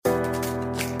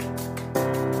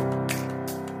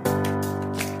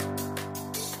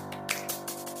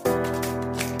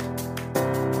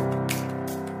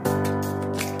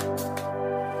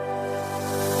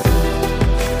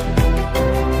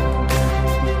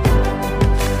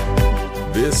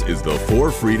This is the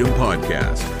For Freedom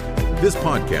Podcast. This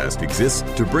podcast exists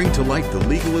to bring to light the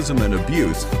legalism and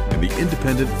abuse in the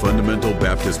independent fundamental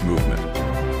Baptist movement,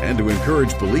 and to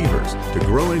encourage believers to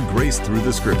grow in grace through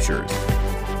the Scriptures.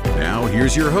 Now,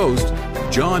 here's your host,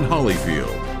 John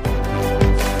Hollyfield.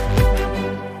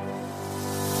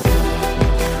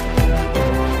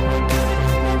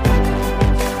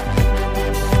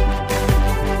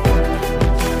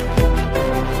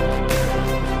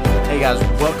 Hey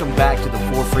guys, welcome back to the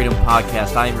For Freedom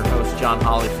Podcast. I am your host, John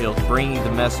Hollyfield, bringing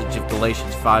the message of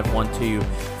Galatians 5:1-2.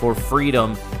 For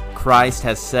freedom, Christ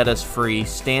has set us free.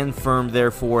 Stand firm,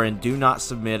 therefore, and do not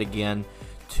submit again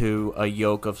to a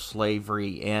yoke of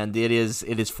slavery. And it is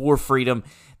for freedom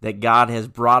that God has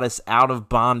brought us out of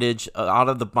bondage, out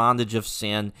of the bondage of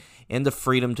sin, into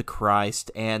freedom to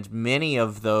Christ. And many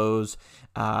of those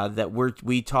that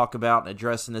we talk about and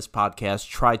address in this podcast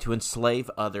try to enslave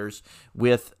others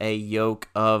with a yoke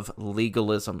of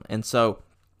legalism. And so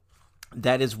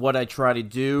that is what I try to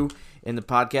do in the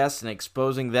podcast, and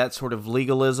exposing that sort of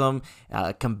legalism,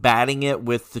 combating it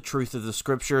with the truth of the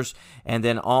Scriptures, and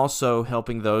then also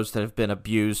helping those that have been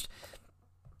abused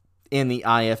in the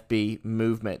IFB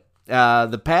movement.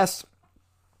 The past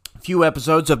few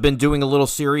episodes I've been doing a little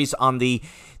series on the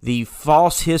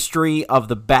false history of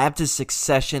the Baptist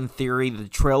succession theory, the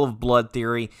trail of blood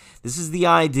theory. This is the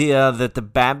idea that the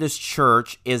Baptist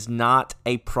church is not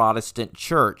a Protestant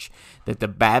church, that the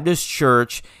Baptist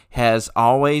church has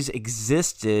always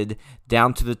existed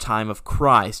down to the time of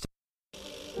Christ.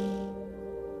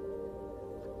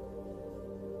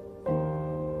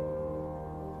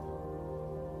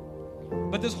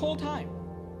 But this whole time,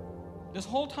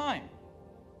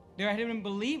 there had been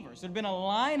believers, there had been a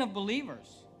line of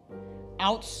believers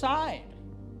outside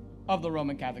of the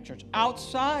Roman Catholic Church,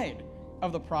 outside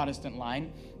of the Protestant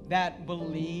line, that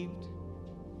believed,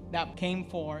 that came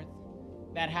forth,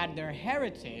 that had their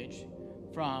heritage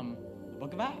from the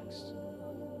book of Acts,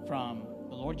 from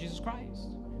the Lord Jesus Christ,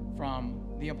 from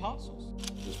the apostles.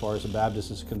 As far as the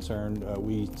Baptist is concerned,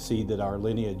 we see that our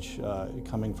lineage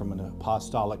coming from an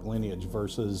apostolic lineage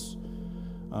versus,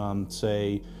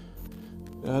 say,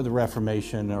 the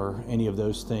Reformation or any of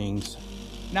those things.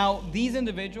 Now, these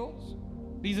individuals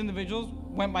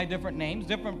went by different names.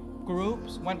 Different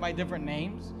groups went by different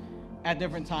names at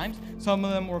different times. Some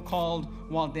of them were called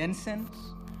Waldensians.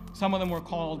 Some of them were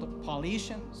called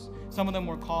Paulicians. Some of them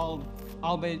were called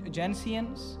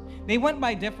Albigensians. They went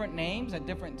by different names at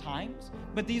different times,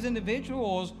 but these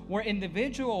individuals were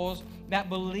individuals that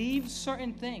believed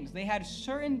certain things. They had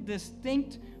certain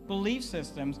distinct belief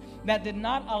systems that did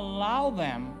not allow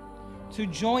them to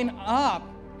join up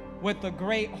with the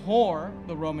great whore,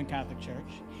 the Roman Catholic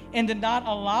Church, and did not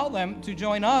allow them to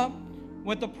join up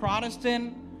with the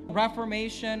Protestant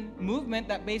Reformation movement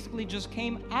that basically just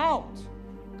came out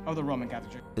of the Roman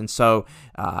Catholic Church. And so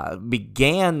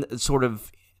began sort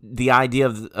of the idea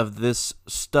of this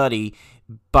study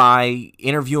by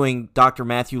interviewing Dr.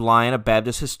 Matthew Lyon, a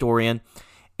Baptist historian,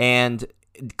 and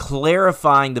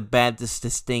clarifying the Baptist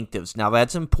distinctives. Now,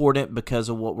 that's important because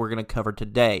of what we're going to cover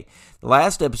today. The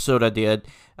last episode I did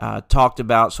talked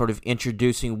about sort of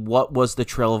introducing what was the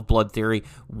trail of blood theory,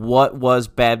 what was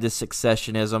Baptist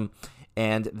successionism,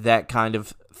 and that kind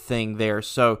of thing there.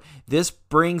 So this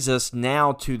brings us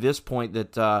now to this point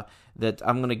that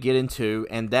I'm going to get into,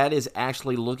 and that is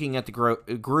actually looking at the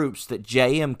groups that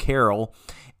J.M. Carroll,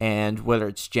 and whether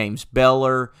it's James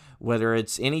Beller, whether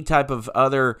it's any type of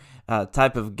other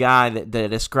type of guy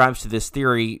that ascribes to this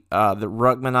theory, the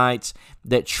Ruckmanites,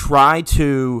 that try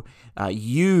to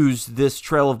use this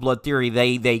trail of blood theory.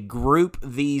 They group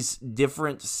these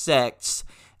different sects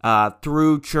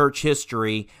through church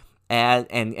history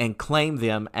and claim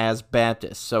them as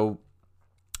Baptists. So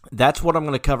that's what I'm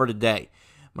going to cover today.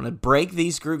 I'm going to break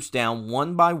these groups down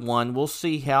one by one. We'll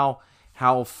see how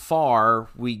far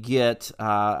we get.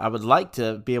 I would like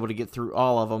to be able to get through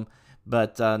all of them,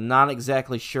 but not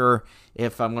exactly sure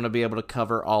if I'm going to be able to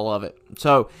cover all of it.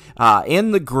 So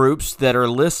in the groups that are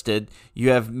listed,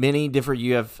 you have many different.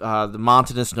 You have the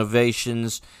Montanist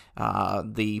Novatians,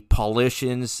 the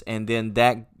Paulicians, and then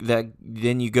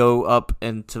then you go up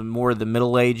into more of the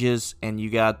Middle Ages, and you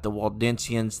got the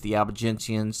Waldensians, the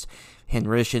Albigensians,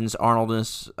 Henricians,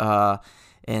 Arnoldists,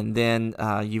 and then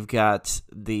you've got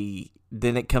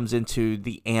then it comes into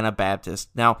the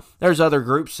Anabaptist. Now, there's other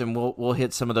groups, and we'll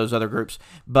hit some of those other groups,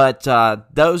 but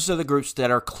those are the groups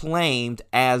that are claimed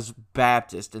as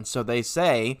Baptist. And so they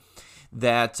say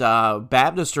that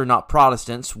Baptists are not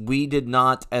Protestants. We did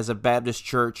not, as a Baptist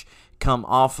church, come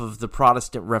off of the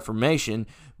Protestant Reformation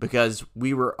because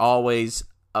we were always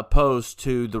opposed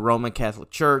to the Roman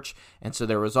Catholic Church, and so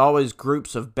there was always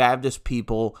groups of Baptist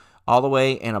people all the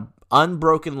way in an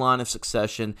unbroken line of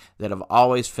succession that have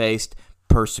always faced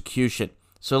persecution.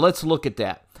 So let's look at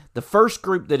that. The first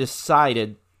group that is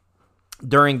cited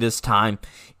during this time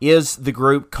is the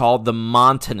group called the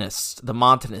Montanists. The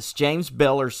Montanists. James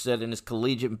Beller said in his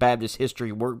Collegiate Baptist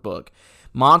History workbook,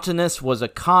 Montanus was a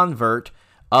convert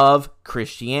of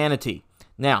Christianity.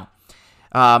 Now,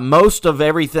 most of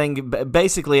everything,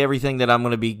 basically everything that I'm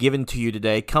going to be giving to you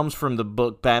today comes from the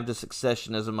book Baptist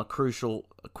Successionism, A Crucial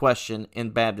Question in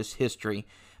Baptist History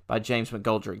by James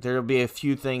McGoldrick. There will be a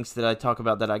few things that I talk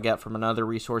about that I got from another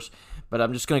resource, but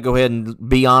I'm just going to go ahead and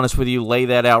be honest with you, lay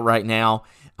that out right now.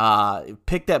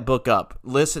 Pick that book up.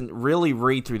 Listen, really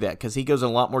read through that because he goes in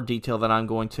a lot more detail than I'm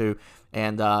going to,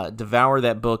 and devour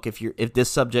that book if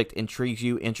this subject intrigues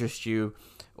you, interests you,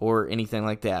 or anything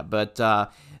like that. But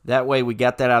that way we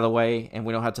got that out of the way, and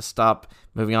we don't have to stop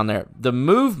moving on there. The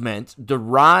movement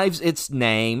derives its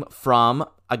name from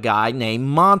a guy named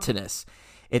Montanus.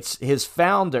 It's his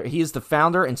founder. He is the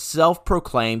founder and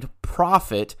self-proclaimed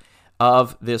prophet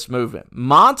of this movement.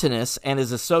 Montanus and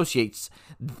his associates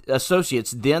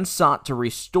then sought to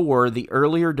restore the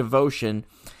earlier devotion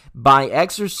by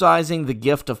exercising the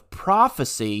gift of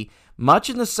prophecy, much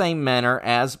in the same manner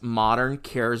as modern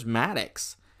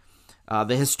charismatics.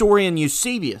 The historian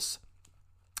Eusebius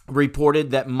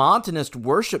reported that Montanist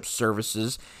worship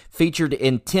services featured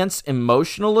intense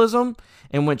emotionalism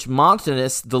in which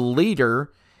Montanus, the leader,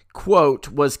 quote,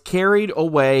 was carried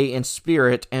away in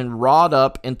spirit and wrought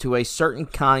up into a certain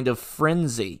kind of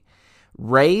frenzy,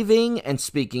 raving and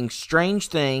speaking strange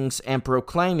things and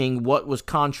proclaiming what was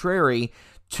contrary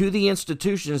to the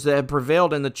institutions that had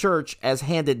prevailed in the church as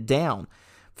handed down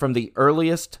from the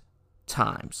earliest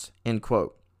times, end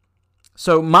quote.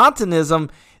 So Montanism,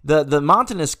 the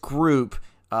Montanist group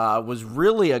was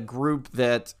really a group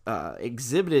that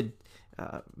exhibited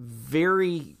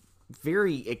very,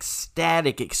 very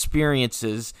ecstatic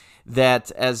experiences that,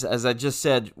 as I just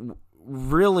said,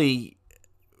 really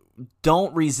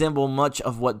don't resemble much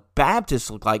of what Baptists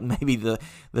look like. Maybe the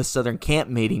Southern Camp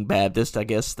Meeting Baptist, I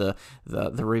guess the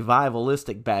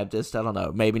revivalistic Baptist, I don't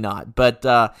know, maybe not. But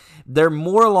they're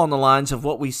more along the lines of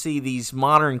what we see these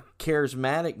modern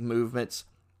charismatic movements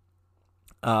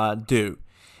do.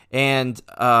 And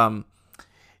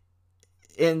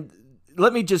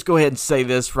let me just go ahead and say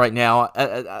this right now.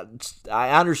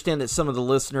 I understand that some of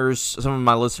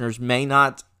my listeners may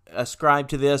not ascribe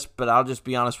to this, but I'll just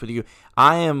be honest with you.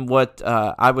 I am what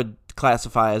I would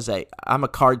classify as I'm a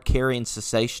card-carrying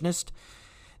cessationist.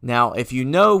 Now, if you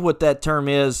know what that term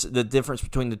is, the difference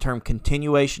between the term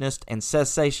continuationist and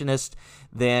cessationist,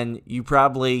 then you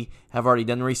probably have already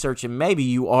done research, and maybe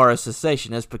you are a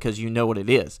cessationist because you know what it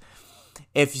is.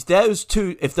 If those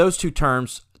two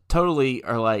terms totally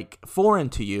are like foreign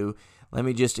to you, let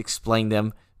me just explain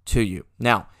them to you.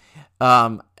 Now,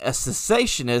 a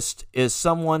cessationist is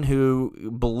someone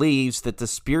who believes that the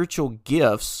spiritual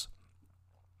gifts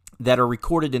that are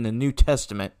recorded in the New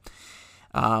Testament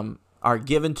are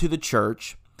given to the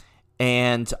church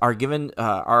and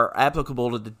are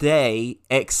applicable to today,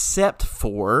 except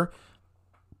for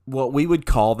what we would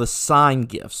call the sign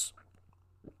gifts.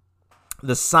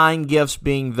 The sign gifts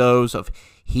being those of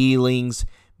healings,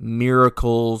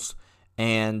 miracles,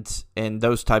 and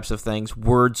those types of things,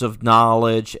 words of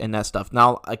knowledge, and that stuff.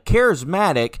 Now, a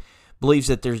charismatic believes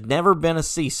that there's never been a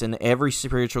cease in every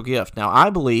spiritual gift. Now,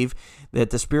 I believe that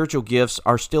the spiritual gifts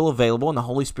are still available, and the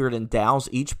Holy Spirit endows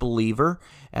each believer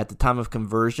at the time of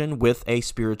conversion with a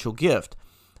spiritual gift.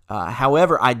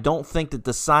 However, I don't think that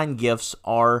the sign gifts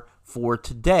are for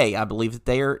today. I believe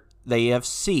that they have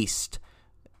ceased,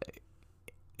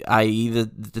 i.e.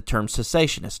 the term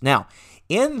cessationist. Now,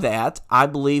 in that, I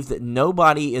believe that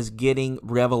nobody is getting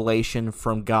revelation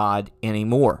from God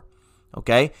anymore.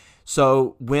 Okay?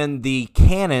 So when the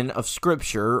canon of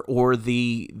Scripture or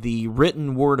the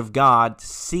written Word of God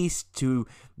ceased to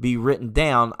be written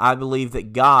down, I believe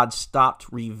that God stopped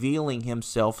revealing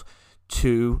Himself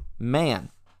to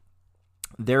man.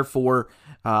 Therefore,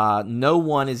 no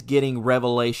one is getting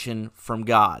revelation from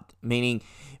God, meaning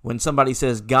when somebody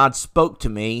says, God spoke to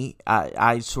me,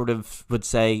 I sort of would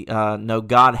say, no,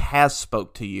 God has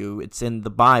spoke to you. It's in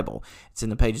the Bible. It's in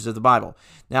the pages of the Bible.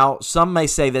 Now, some may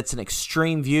say that's an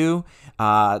extreme view.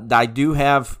 I do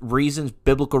have reasons,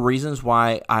 biblical reasons,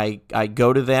 why I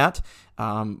go to that.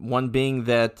 One being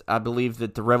that I believe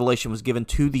that the revelation was given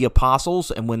to the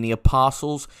apostles, and when the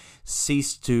apostles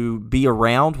ceased to be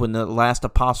around, when the last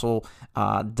apostle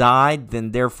died,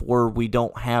 then therefore we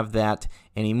don't have that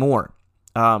anymore.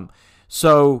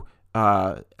 So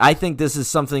I think this is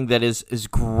something that is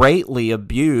greatly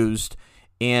abused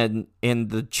in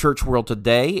the church world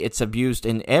today. It's abused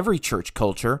in every church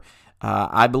culture.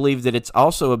 I believe that it's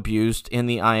also abused in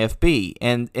the IFB,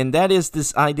 and that is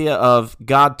this idea of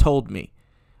God told me,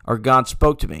 or God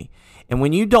spoke to me. And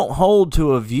when you don't hold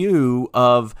to a view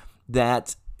of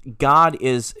that God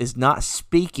is not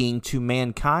speaking to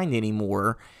mankind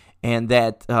anymore, and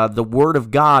that the Word of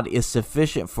God is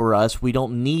sufficient for us, we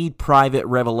don't need private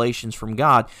revelations from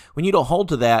God. When you don't hold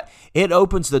to that, it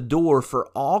opens the door for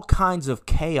all kinds of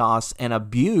chaos and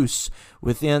abuse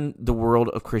within the world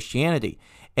of Christianity.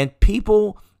 And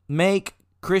people make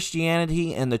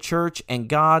Christianity and the church and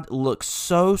God look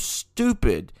so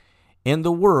stupid in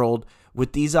the world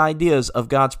with these ideas of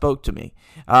God spoke to me.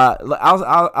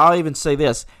 I'll even say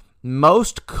this: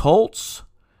 most cults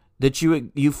that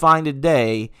you find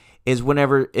today is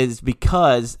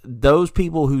because those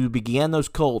people who began those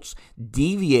cults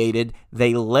deviated.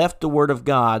 They left the Word of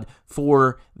God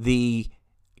for the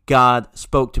God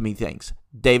spoke to me things.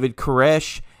 David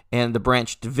Koresh and the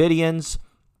Branch Davidians,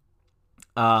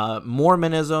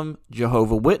 Mormonism,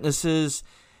 Jehovah's Witnesses,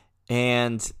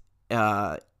 and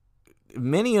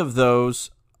many of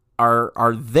those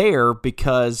are there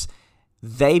because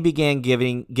they began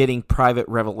getting private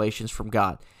revelations from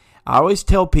God. I always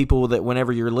tell people that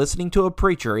whenever you're listening to a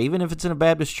preacher, even if it's in a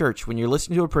Baptist church, when you're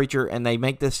listening to a preacher and they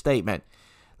make this statement,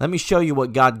 let me show you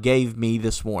what God gave me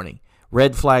this morning,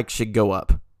 red flags should go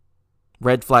up.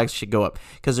 Red flags should go up,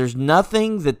 because there's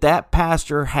nothing that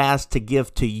pastor has to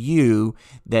give to you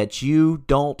that you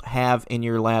don't have in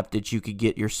your lap that you could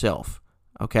get yourself.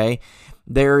 Okay?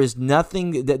 There is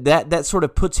nothing that sort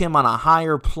of puts him on a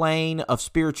higher plane of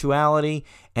spirituality,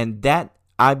 and that,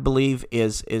 I believe,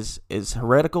 is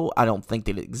heretical. I don't think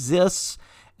that it exists,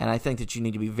 and I think that you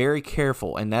need to be very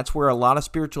careful, and that's where a lot of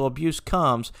spiritual abuse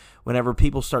comes whenever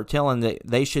people start telling that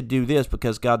they should do this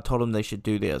because God told them they should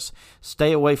do this.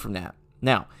 Stay away from that.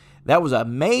 Now, that was a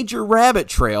major rabbit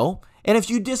trail, and if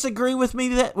you disagree with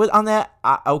me on that,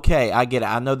 okay, I get it.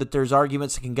 I know that there's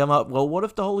arguments that can come up. Well, what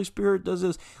if the Holy Spirit does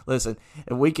this? Listen,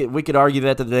 we could argue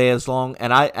that today as long,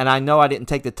 and I know I didn't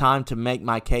take the time to make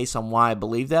my case on why I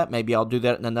believe that. Maybe I'll do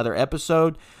that in another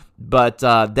episode, but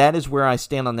that is where I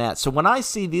stand on that. So when I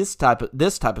see this type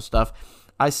of stuff,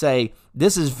 I say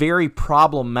this is very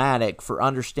problematic for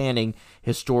understanding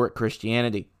historic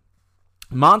Christianity.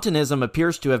 Montanism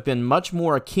appears to have been much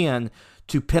more akin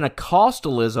to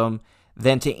Pentecostalism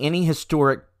than to any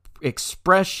historic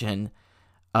expression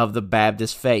of the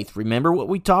Baptist faith. Remember what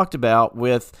we talked about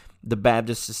with the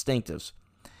Baptist distinctives.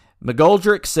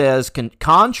 McGoldrick says,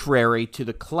 contrary to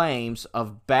the claims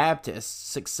of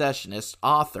Baptist successionist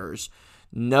authors,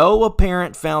 no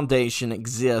apparent foundation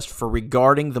exists for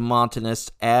regarding the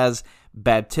Montanists as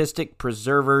Baptistic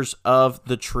preservers of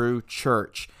the true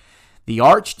church. The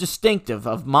arch distinctive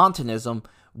of Montanism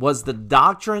was the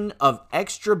doctrine of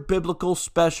extra-biblical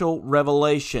special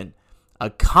revelation, a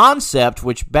concept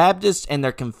which Baptists and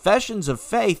their confessions of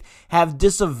faith have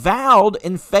disavowed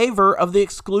in favor of the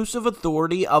exclusive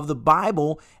authority of the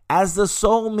Bible as the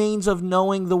sole means of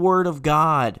knowing the Word of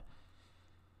God.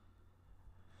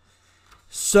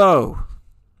 So,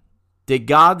 did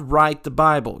God write the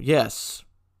Bible? Yes.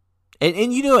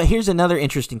 And you know what? Here's another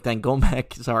interesting thing. Going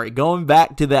back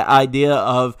to that idea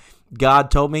of God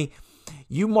told me.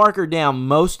 You mark her down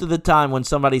most of the time when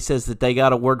somebody says that they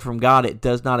got a word from God, it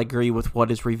does not agree with what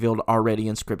is revealed already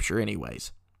in Scripture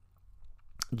anyways.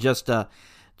 Just a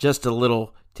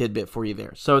little tidbit for you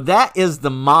there. So that is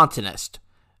the Montanist.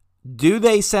 Do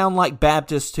they sound like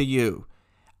Baptists to you?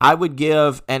 I would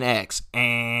give an X.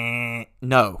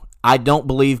 No, I don't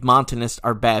believe Montanists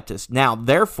are Baptists. Now,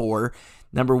 therefore,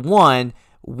 number one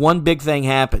big thing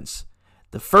happens.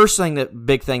 The first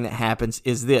big thing that happens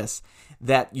is this,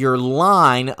 that your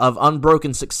line of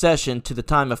unbroken succession to the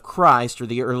time of Christ or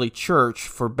the early church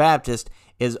for Baptist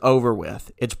is over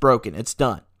with. It's broken. It's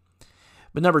done.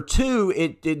 But number two,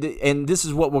 and this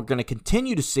is what we're going to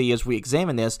continue to see as we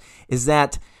examine this, is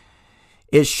that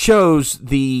it shows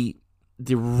the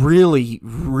really,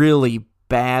 really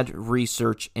bad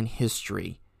research in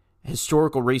history,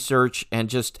 historical research, and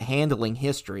just handling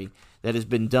history that has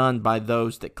been done by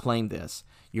those that claim this.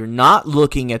 You're not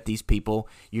looking at these people.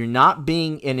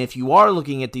 And if you are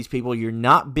looking at these people, you're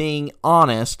not being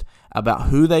honest about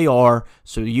who they are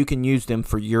so you can use them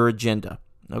for your agenda.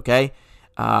 Okay?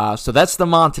 So that's the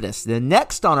Montanist. The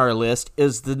next on our list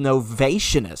is the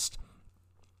Novationist.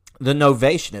 The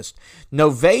Novationist.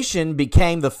 Novatian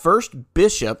became the first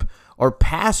bishop or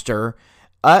pastor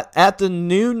at the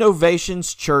new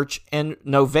Novatianist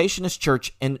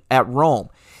church at Rome.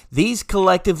 These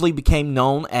collectively became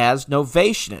known as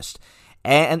Novatianists,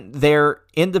 and their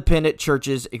independent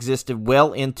churches existed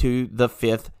well into the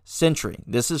 5th century.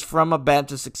 This is from a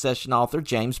Baptist Succession author,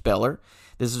 James Beller.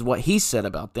 This is what he said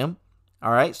about them.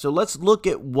 All right, so let's look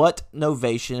at what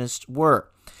Novatianists were.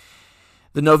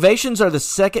 The Novatians are the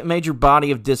second major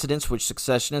body of dissidents which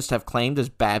Successionists have claimed as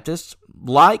Baptists.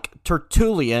 Like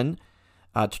Tertullian,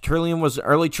 Tertullian was an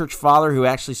early church father who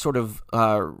actually sort of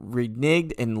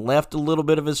reneged and left a little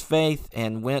bit of his faith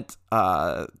and went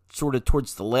sort of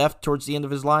towards the left towards the end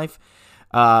of his life.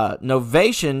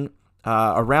 Novatian,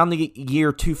 around the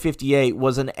year 258,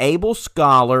 was an able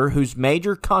scholar whose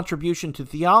major contribution to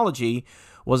theology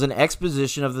was an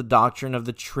exposition of the doctrine of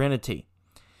the Trinity.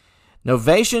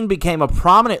 Novatian became a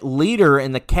prominent leader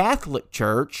in the Catholic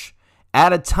Church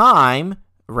at a time,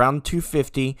 around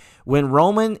 250, when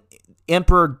Roman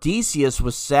Emperor Decius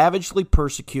was savagely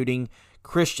persecuting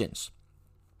Christians.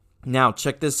 Now,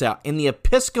 check this out. In the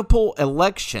episcopal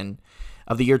election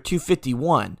of the year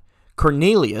 251,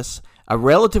 Cornelius, a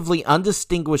relatively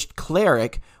undistinguished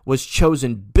cleric, was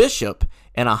chosen bishop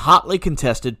in a hotly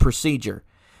contested procedure.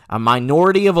 A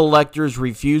minority of electors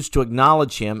refused to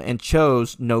acknowledge him and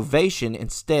chose Novatian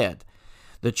instead.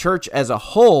 The church as a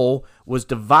whole was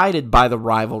divided by the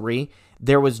rivalry.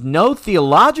 There was no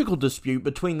theological dispute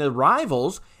between the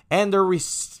rivals and their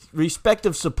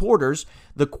respective supporters.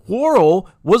 The quarrel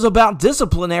was about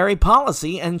disciplinary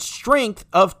policy and strength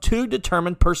of two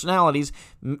determined personalities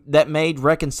that made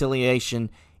reconciliation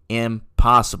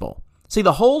impossible. See,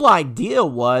 the whole idea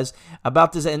was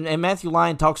about this, and Matthew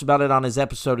Lyon talks about it on his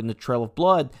episode in the Trail of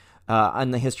Blood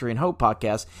on the History and Hope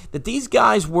podcast, that these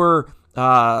guys were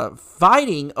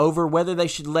fighting over whether they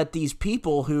should let these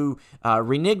people who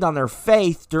reneged on their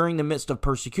faith during the midst of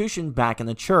persecution back in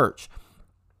the church.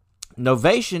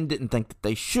 Novatian didn't think that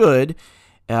they should,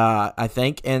 I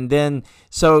think, and then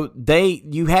so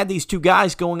you had these two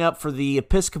guys going up for the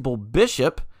episcopal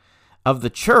bishop of the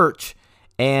church,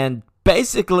 and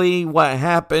basically what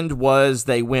happened was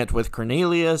they went with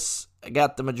Cornelius,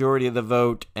 got the majority of the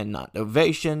vote, and not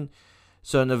Novatian.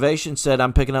 So Novatian said,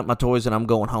 "I'm picking up my toys and I'm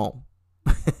going home."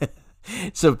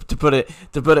 So to put it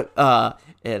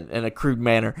in a crude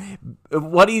manner,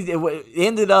 it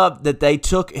ended up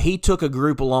that he took a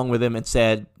group along with him and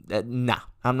said, "Nah,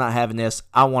 I'm not having this.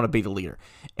 I want to be the leader."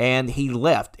 And he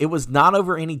left. It was not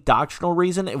over any doctrinal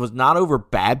reason. It was not over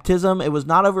baptism. It was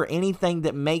not over anything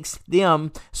that makes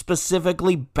them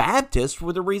specifically Baptist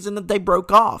for the reason that they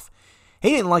broke off.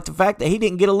 He didn't like the fact that he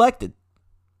didn't get elected.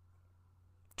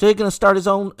 So he's going to start his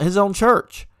own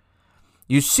church.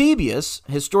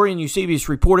 Historian Eusebius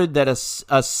reported that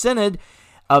a synod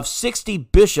of 60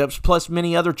 bishops plus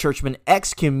many other churchmen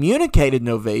excommunicated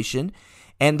Novatian,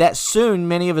 and that soon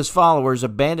many of his followers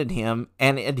abandoned him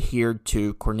and adhered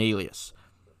to Cornelius.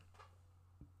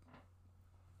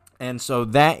 And so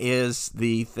that is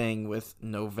the thing with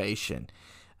Novatian.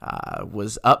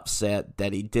 Was upset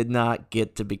that he did not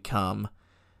get to become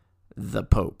the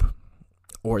Pope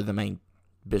or the main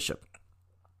bishop.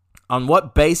 On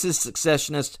what basis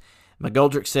Successionists,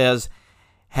 McGoldrick says,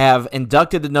 have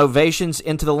inducted the Novatians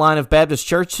into the line of Baptist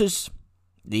churches?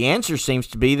 The answer seems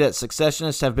to be that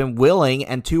Successionists have been willing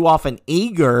and too often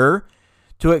eager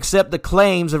to accept the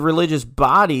claims of religious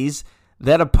bodies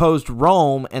that opposed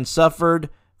Rome and suffered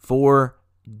for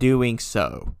doing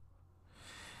so.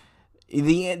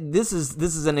 This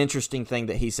is an interesting thing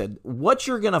that he said. What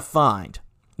you're going to find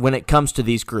when it comes to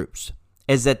these groups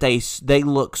is that they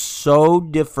look so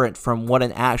different from what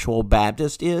an actual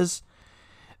Baptist is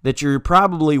that you're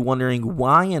probably wondering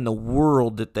why in the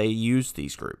world did they use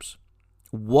these groups?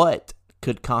 What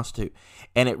could constitute?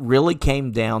 And it really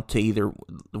came down to either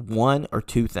one or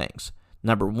two things.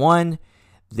 Number one,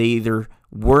 they either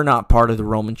were not part of the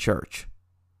Roman Church.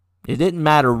 It didn't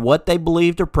matter what they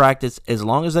believed or practiced, as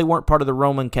long as they weren't part of the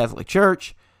Roman Catholic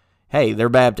Church, hey, they're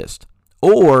Baptist.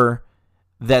 Or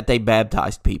that they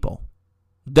baptized people.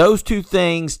 Those two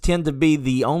things tend to be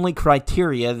the only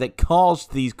criteria that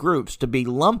caused these groups to be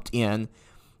lumped in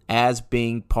as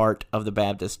being part of the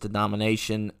Baptist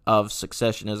denomination of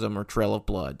Successionism or Trail of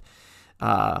Blood.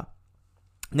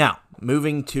 Now,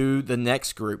 moving to the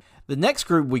next group. The next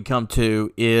group we come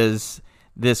to is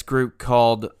this group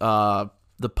called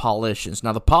the Paulicians.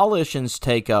 Now, the Paulicians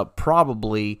take up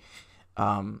probably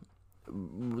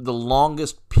the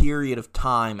longest period of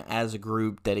time as a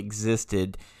group that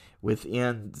existed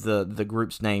within the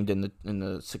groups named in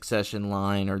the succession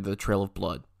line or the Trail of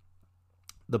Blood.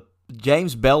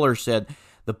 James Beller said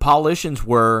the Paulicians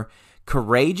were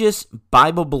courageous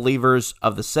Bible believers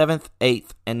of the 7th, 8th,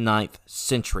 and 9th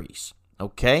centuries.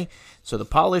 Okay, so the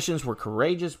Paulicians were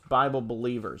courageous Bible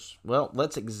believers. Well,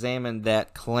 let's examine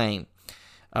that claim.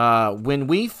 When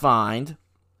we find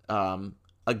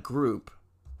a group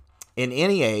in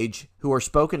any age who are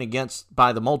spoken against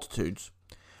by the multitudes,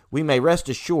 we may rest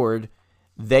assured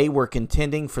they were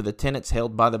contending for the tenets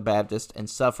held by the Baptists and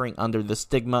suffering under the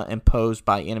stigma imposed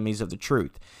by enemies of the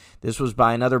truth. This was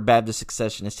by another Baptist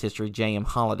successionist history, J.M.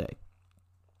 Holliday.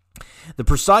 The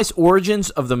precise origins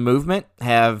of the movement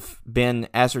have been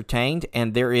ascertained,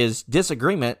 and there is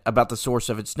disagreement about the source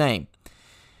of its name.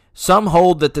 Some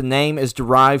hold that the name is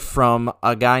derived from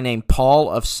a guy named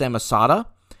Paul of Samosata,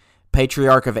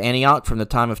 patriarch of Antioch from the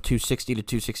time of 260 to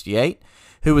 268,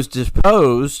 who was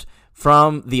deposed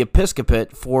from the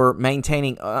episcopate for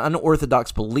maintaining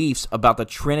unorthodox beliefs about the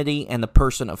Trinity and the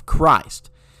person of Christ.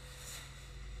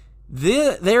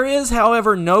 There is,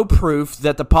 however, no proof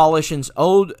that the Paulicians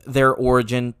owed their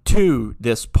origin to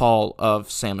this Paul of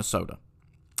Samosata.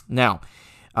 Now,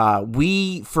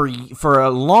 for a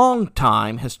long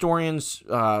time, historians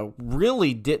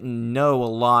really didn't know a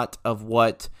lot of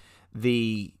what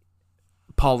the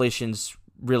Paulicians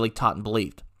really taught and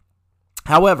believed.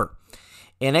 However,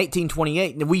 in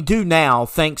 1828, we do now,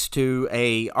 thanks to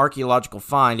an archaeological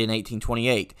find in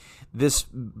 1828, this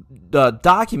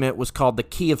document was called the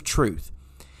Key of Truth.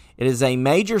 It is a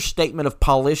major statement of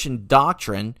Paulician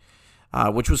doctrine,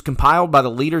 which was compiled by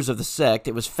the leaders of the sect.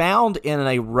 It was found in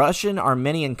a Russian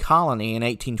Armenian colony in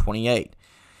 1828.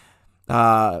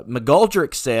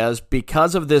 McGoldrick says,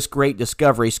 because of this great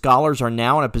discovery, scholars are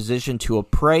now in a position to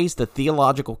appraise the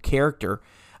theological character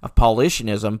of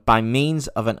Paulicianism by means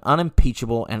of an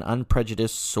unimpeachable and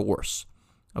unprejudiced source.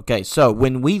 Okay, so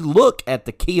when we look at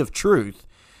the Key of Truth,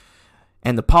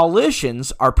 and the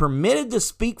Paulicians are permitted to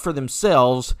speak for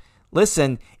themselves,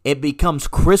 listen, it becomes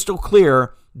crystal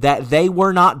clear that they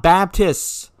were not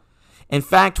Baptists. In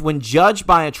fact, when judged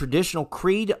by a traditional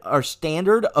creed or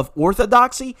standard of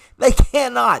orthodoxy, they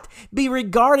cannot be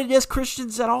regarded as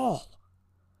Christians at all.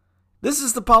 This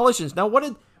is the Paulicians. Now, what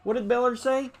did Beller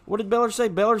say?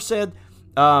 Beller said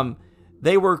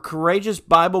they were courageous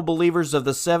Bible believers of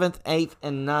the 7th, 8th,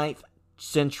 and 9th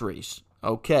centuries.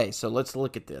 Okay, so let's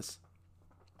look at this.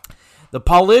 The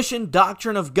Paulician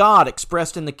doctrine of God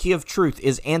expressed in the Key of Truth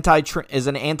is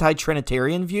an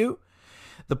anti-Trinitarian view.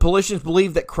 The Paulicians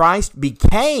believe that Christ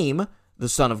became the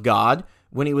Son of God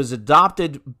when he was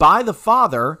adopted by the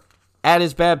Father at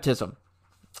his baptism.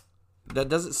 That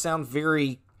doesn't sound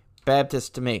very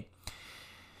Baptist to me.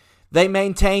 They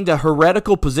maintained a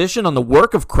heretical position on the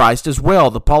work of Christ as well.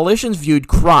 The Paulicians viewed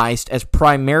Christ as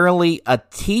primarily a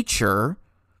teacher,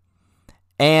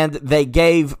 and they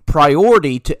gave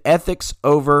priority to ethics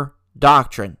over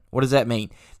doctrine. What does that mean?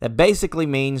 That basically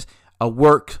means a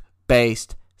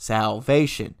work-based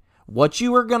salvation. What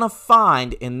you are going to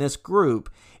find in this group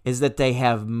is that they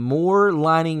have more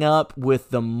lining up with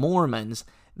the Mormons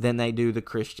than they do the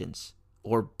Christians,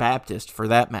 or Baptist for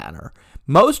that matter.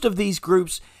 Most of these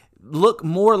groups look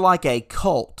more like a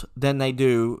cult than they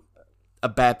do a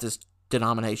Baptist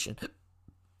denomination.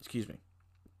 Excuse me.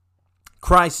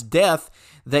 Christ's death,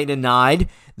 they denied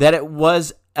that it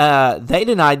was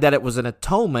an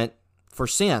atonement for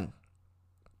sin,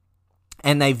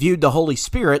 and they viewed the Holy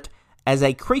Spirit as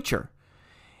a creature.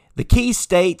 The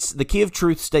Key of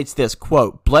Truth states this,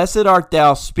 quote, "Blessed art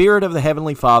thou, Spirit of the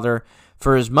Heavenly Father,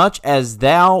 for as much as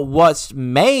thou wast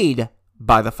made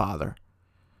by the Father."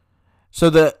 So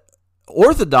the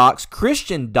Orthodox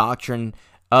Christian doctrine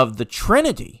of the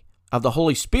Trinity of the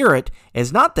Holy Spirit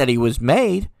is not that he was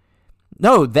made.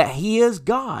 No, that he is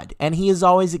God, and he has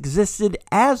always existed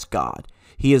as God.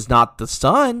 He is not the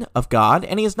Son of God,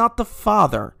 and he is not the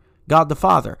Father, God the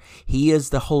Father. He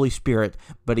is the Holy Spirit,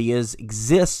 but he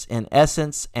exists in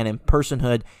essence and in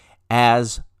personhood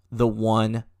as the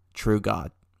one true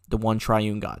God, the one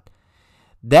triune God.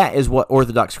 That is what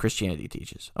Orthodox Christianity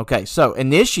teaches. Okay, so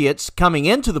initiates coming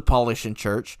into the Paulician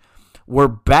church were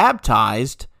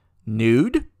baptized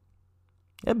nude.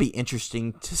 That'd be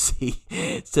interesting to see,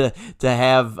 to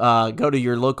have go to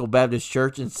your local Baptist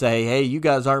church and say, hey, you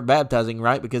guys aren't baptizing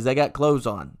right because they got clothes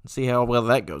on. See how well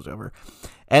that goes over.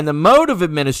 And the mode of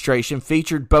administration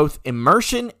featured both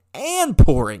immersion and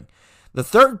pouring. The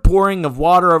third pouring of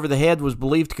water over the head was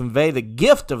believed to convey the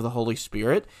gift of the Holy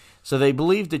Spirit. So they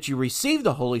believed that you received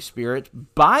the Holy Spirit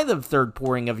by the third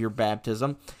pouring of your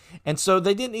baptism. And so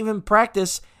they didn't even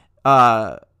practice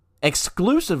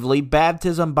exclusively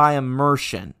baptism by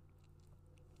immersion.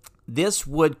 This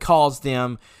would cause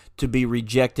them to be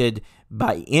rejected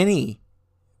by any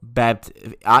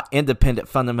independent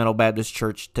fundamental Baptist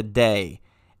church today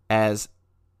as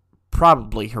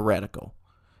probably heretical.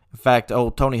 In fact,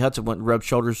 old Tony Hudson wouldn't rub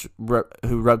shoulders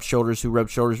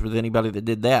with anybody that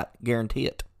did that. Guarantee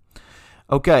it.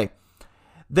 Okay.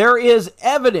 There is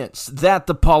evidence that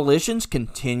the Paulicians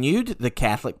continued the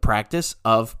Catholic practice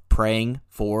of praying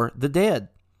for the dead.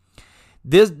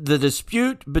 The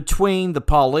dispute between the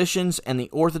Paulicians and the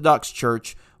Orthodox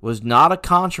Church was not a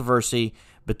controversy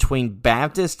between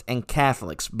Baptists and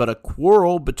Catholics, but a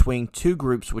quarrel between two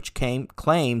groups which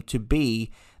claimed to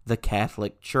be the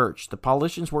Catholic Church. The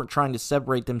Paulicians weren't trying to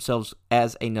separate themselves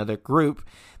as another group.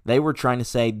 They were trying to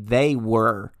say they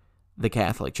were the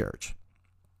Catholic Church.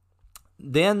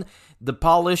 Then the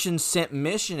Paulicians sent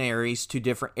missionaries to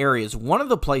different areas. One of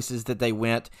the places that they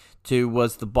went to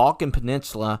was the Balkan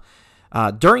Peninsula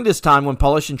during this time when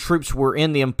Paulician troops were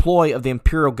in the employ of the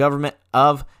imperial government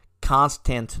of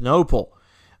Constantinople.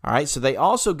 All right, so they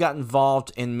also got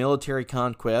involved in military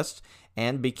conquest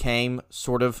and became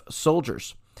sort of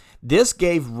soldiers. This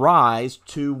gave rise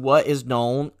to what is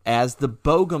known as the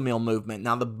Bogomil movement.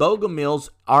 Now, the Bogomils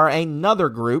are another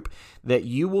group that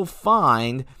you will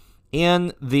find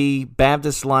in the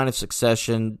Baptist line of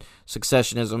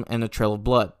successionism, and the Trail of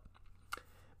Blood.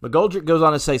 McGoldrick goes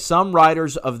on to say, some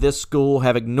writers of this school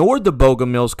have ignored the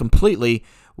Bogomils completely,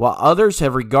 while others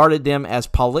have regarded them as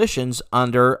Paulicians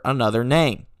under another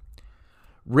name.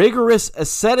 Rigorous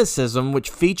asceticism, which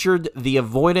featured the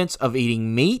avoidance of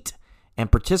eating meat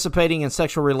and participating in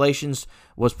sexual relations,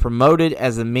 was promoted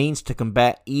as a means to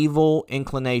combat evil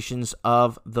inclinations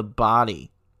of the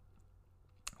body.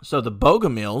 So the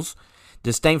Bogomils'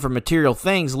 disdain for material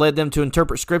things led them to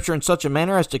interpret Scripture in such a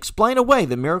manner as to explain away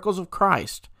the miracles of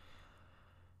Christ.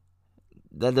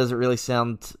 That doesn't really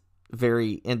sound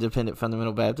very independent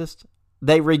fundamental Baptist.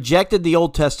 They rejected the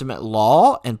Old Testament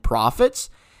law and prophets,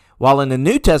 while in the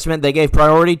New Testament they gave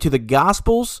priority to the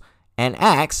Gospels and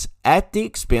Acts at the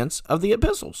expense of the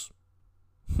epistles.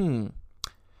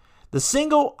 The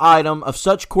single item of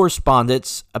such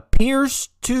correspondence appears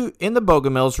in the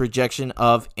Bogomils' rejection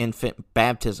of infant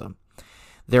baptism.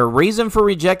 Their reason for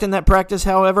rejecting that practice,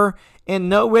 however, in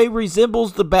no way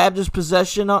resembles the Baptist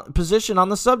position on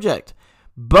the subject.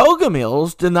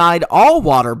 Bogomils denied all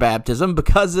water baptism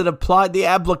because it applied the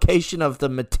application of the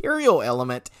material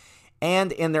element,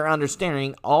 and in their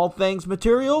understanding, all things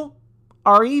material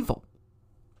are evil.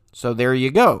 So there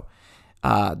you go.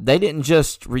 They didn't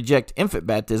just reject infant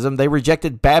baptism, they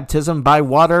rejected baptism by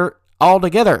water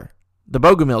altogether. The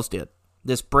Bogomils did.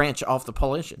 This branch off the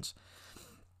Paulicians.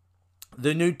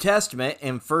 The New Testament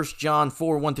in 1 John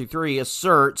 4, 1-3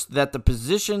 asserts that the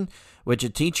position which a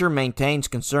teacher maintains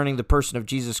concerning the person of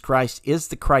Jesus Christ is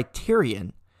the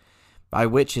criterion by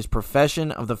which his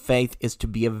profession of the faith is to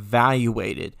be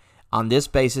evaluated. On this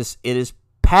basis, it is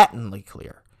patently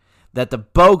clear that the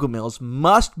Bogomils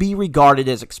must be regarded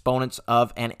as exponents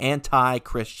of an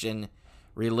anti-Christian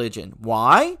religion.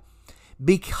 Why?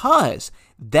 Because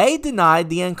they denied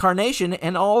the incarnation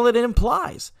and all that it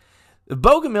implies. The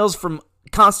Bogomils from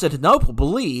Constantinople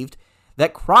believed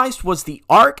that Christ was the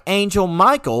archangel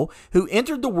Michael who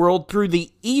entered the world through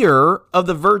the ear of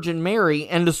the Virgin Mary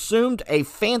and assumed a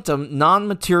phantom,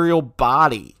 non-material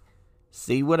body.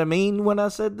 See what I mean when I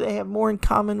said they have more in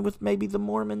common with maybe the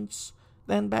Mormons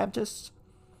than Baptists?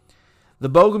 The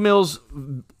Bogomils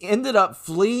ended up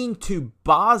fleeing to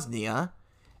Bosnia,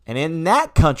 and in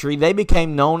that country they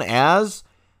became known as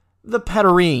the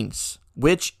Petarines,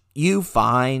 which you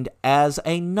find as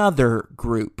another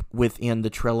group within the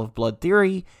Trail of Blood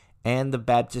theory and the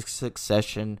Baptist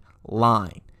succession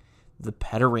line, the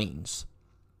Petarines.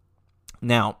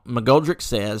 Now, McGoldrick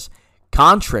says,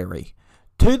 contrary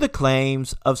to the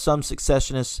claims of some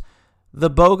successionists, the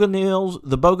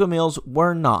Bogomils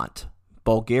were not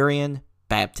Bulgarian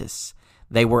Baptists.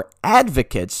 They were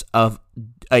advocates of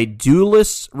a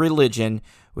dualist religion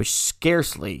which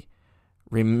scarcely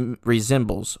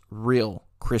resembles real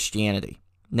Christianity.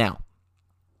 Now,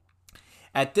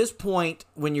 at this point,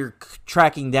 when you're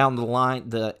tracking down the line,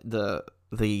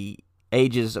 the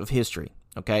ages of history,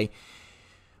 okay,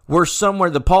 we're somewhere,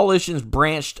 the Paulicians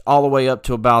branched all the way up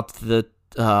to about the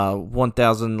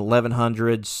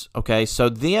 1100s, okay, so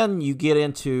then you get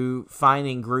into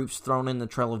finding groups thrown in the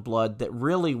Trail of Blood that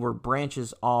really were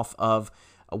branches off of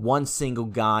one single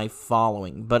guy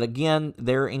following, but again,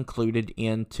 they're included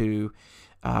into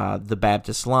the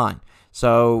Baptist line.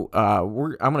 So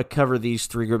I'm going to cover these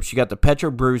three groups. You got the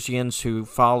Petrobrusians, who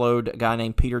followed a guy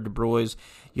named Peter de Broys.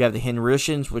 You have the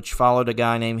Henricians, which followed a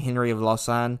guy named Henry of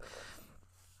Lausanne,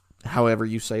 however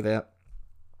you say that.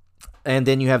 And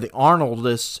then you have the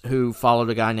Arnoldists, who followed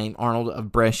a guy named Arnold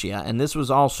of Brescia. And this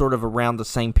was all sort of around the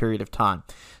same period of time.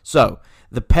 So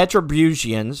the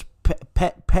Petrobrusians,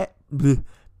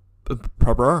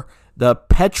 The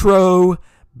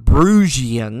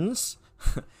Petrobrusians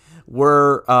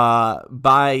were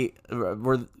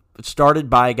started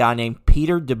by a guy named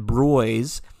Peter de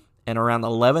Broys in around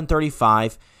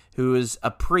 1135, who is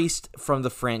a priest from the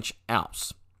French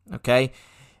Alps. Okay?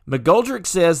 McGoldrick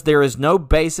says there is no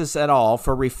basis at all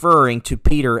for referring to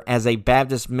Peter as a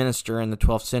Baptist minister in the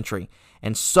 12th century,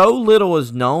 and so little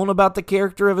is known about the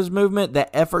character of his movement that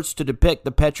efforts to depict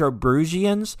the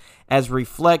Petrobrusians as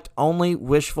reflect only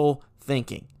wishful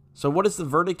thinking. So what is the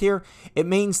verdict here? It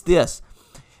means this,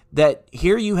 that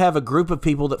here you have a group of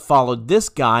people that followed this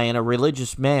guy in a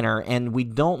religious manner, and we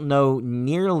don't know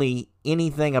nearly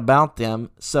anything about them,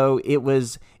 so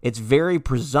it's very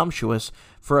presumptuous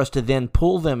for us to then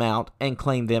pull them out and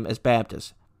claim them as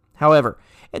Baptists. However,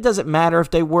 it doesn't matter if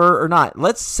they were or not.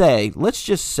 Let's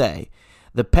just say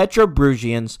the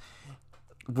Petrobrusians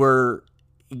were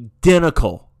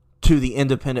identical to the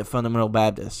independent fundamental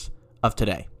Baptists of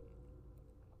today.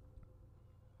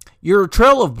 Your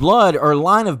trail of blood or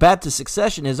line of Baptist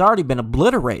succession has already been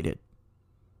obliterated.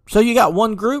 So you got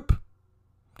one group.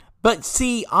 But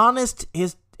see, honest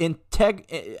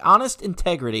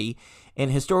integrity in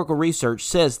historical research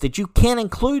says that you cannot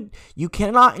include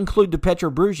the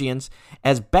Petrobrusians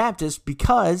as Baptists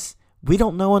because we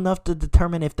don't know enough to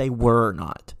determine if they were or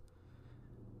not.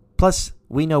 Plus,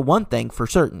 we know one thing for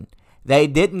certain. They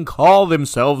didn't call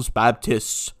themselves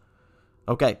Baptists.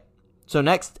 Okay, so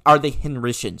next are the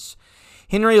Henricians.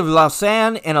 Henry of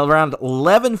Lausanne in around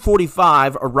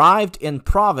 1145 arrived in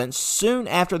Provence soon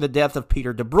after the death of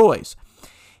Peter de Broys.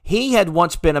 He had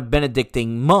once been a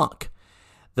Benedictine monk.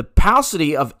 The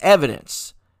paucity of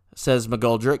evidence, says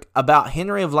McGoldrick, about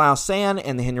Henry of Lausanne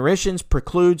and the Henricians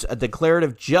precludes a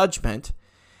declarative judgment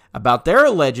about their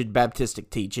alleged Baptistic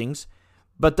teachings,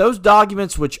 but those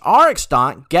documents which are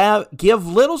extant give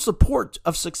little support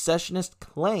of successionist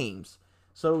claims.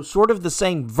 So sort of the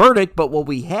same verdict, but what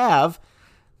we have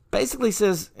basically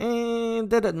says, that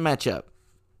doesn't match up.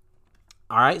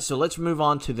 All right, so let's move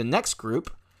on to the next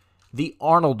group, the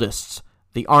Arnoldists.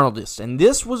 And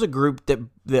this was a group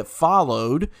that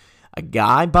followed a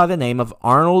guy by the name of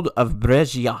Arnold of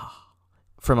Brescia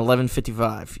from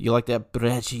 1155. You like that?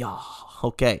 Brescia.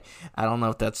 Okay. I don't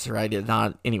know if that's right or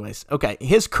not. Anyways, okay.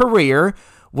 His career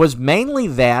was mainly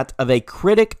that of a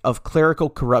critic of clerical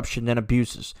corruption and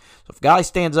abuses. So if a guy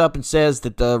stands up and says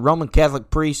that the Roman Catholic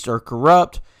priests are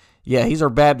corrupt, yeah, he's our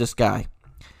Baptist guy.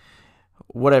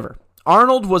 Whatever.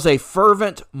 Arnold was a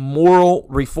fervent moral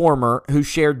reformer who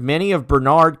shared many of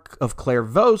Bernard of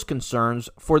Clairvaux's concerns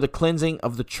for the cleansing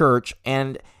of the church,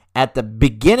 and at the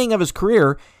beginning of his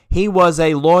career, he was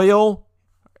a loyal,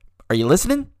 are you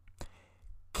listening?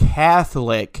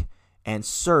 Catholic and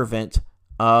servant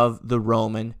of the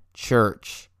Roman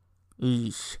Church.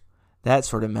 Eesh, that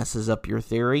sort of messes up your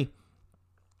theory.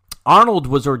 Arnold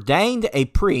was ordained a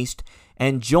priest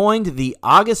and joined the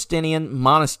Augustinian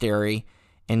monastery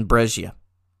in Brescia.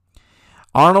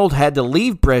 Arnold had to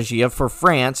leave Brescia for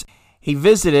France. He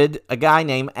visited a guy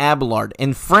named Abelard.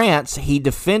 In France, he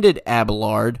defended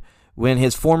Abelard when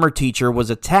his former teacher was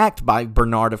attacked by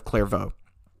Bernard of Clairvaux.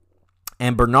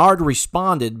 And Bernard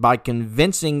responded by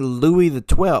convincing Louis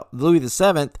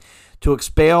VII to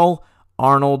expel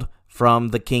Arnold from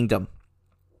the kingdom.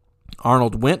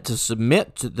 Arnold went to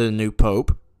submit to the new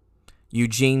pope,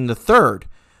 Eugene III,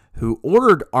 who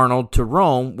ordered Arnold to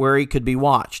Rome where he could be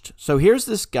watched. So here's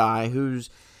this guy who's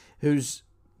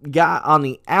got on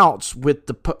the outs with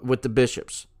the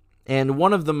bishops. And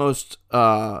one of the most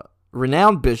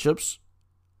renowned bishops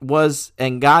was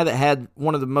a guy that had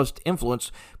one of the most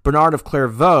influence, Bernard of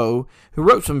Clairvaux, who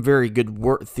wrote some very good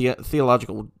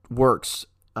theological works.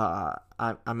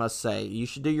 I must say, you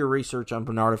should do your research on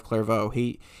Bernard of Clairvaux.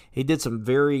 He did some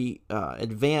very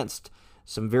advanced,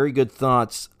 some very good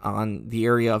thoughts on the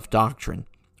area of doctrine,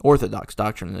 Orthodox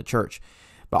doctrine in the church.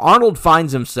 But Arnold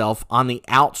finds himself on the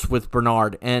outs with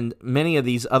Bernard and many of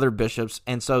these other bishops,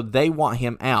 and so they want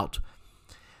him out.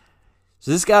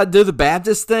 So this guy do the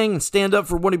Baptist thing and stand up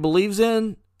for what he believes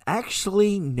in?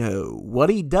 Actually, no. What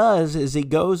he does is he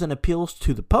goes and appeals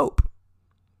to the Pope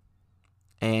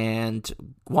and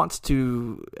wants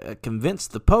to convince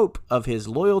the Pope of his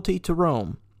loyalty to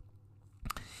Rome.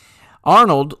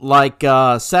 Arnold, like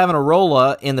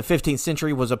Savonarola in the 15th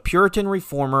century, was a Puritan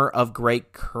reformer of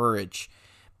great courage,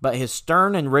 but his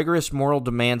stern and rigorous moral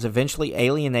demands eventually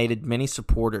alienated many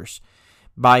supporters.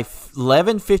 By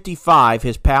 1155,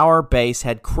 his power base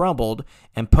had crumbled,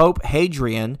 and Pope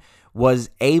Hadrian was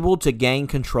able to gain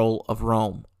control of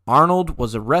Rome. Arnold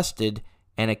was arrested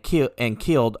and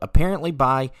killed, apparently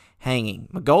by hanging.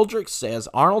 McGoldrick says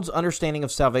Arnold's understanding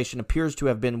of salvation appears to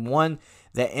have been one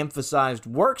that emphasized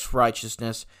works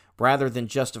righteousness rather than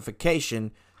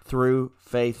justification through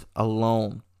faith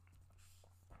alone.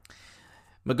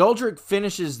 McGoldrick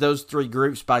finishes those three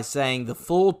groups by saying the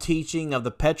full teaching of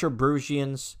the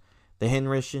Petrobrusians, the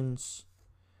Heinrichians,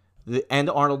 and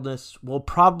Arnoldnists will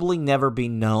probably never be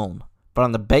known. But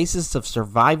on the basis of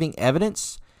surviving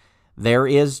evidence, there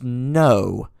is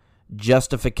no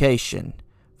justification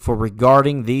for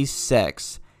regarding these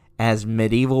sects as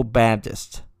medieval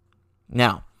Baptists.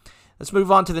 Now, let's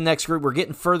move on to the next group. We're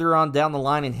getting further on down the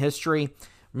line in history.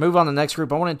 Move on to the next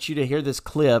group. I wanted you to hear this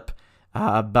clip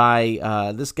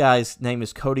by this guy's name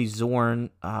is Cody Zorn,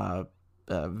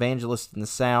 evangelist in the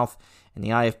South in the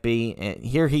IFB. And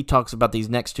here he talks about these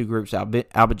next two groups,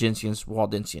 Albigensians,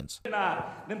 Waldensians.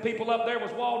 Them people up there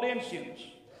was Waldensians.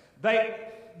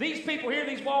 These people here,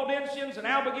 these Waldensians and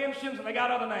Albigensians, and they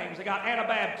got other names. They got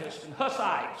Anabaptists and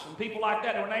Hussites and people like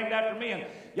that were named after men.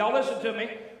 Y'all listen to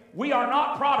me. We are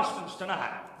not Protestants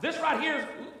tonight. This right here is...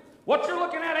 What you're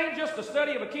looking at ain't just a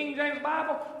study of a King James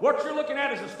Bible. What you're looking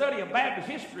at is a study of Baptist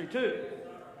history, too.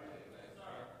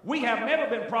 We have never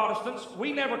been Protestants.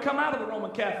 We never come out of the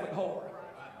Roman Catholic whore.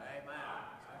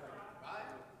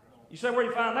 You say, where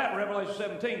you find that? In Revelation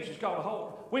 17, she's called a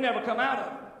whore. We never come out of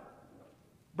it.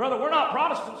 Brother, we're not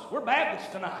Protestants. We're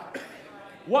Baptists tonight.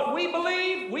 What we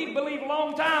believe a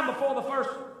long time before the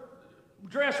first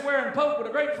dress-wearing pope with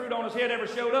a grapefruit on his head ever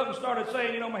showed up and started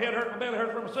saying, my head hurt, my belly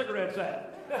hurt from a cigarette sack.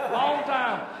 Long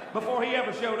time before he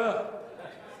ever showed up.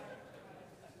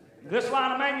 This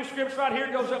line of manuscripts right here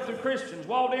goes up through Christians,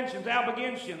 Waldensians,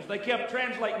 Albigensians. They kept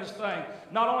translating this thing.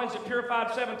 Not only is it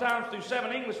purified 7 times through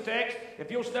 7 English texts,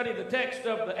 if you'll study the text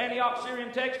of the Antioch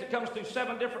Syrian text, it comes through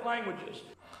 7 different languages.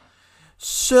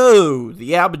 So,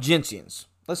 the Albigensians.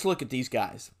 Let's look at these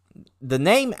guys. The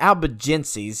name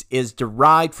Albigenses is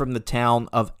derived from the town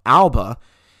of Alba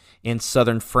in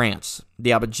southern France.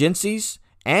 The Albigenses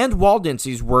and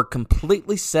Waldenses were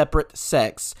completely separate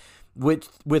sects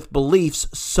with beliefs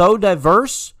so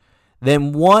diverse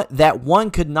that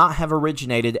one could not have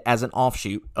originated as an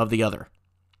offshoot of the other.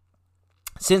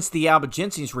 Since the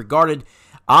Albigenses regarded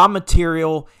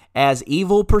immaterial as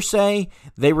evil per se,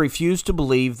 they refused to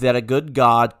believe that a good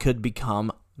God could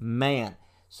become man.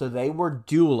 So they were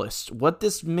dualists. What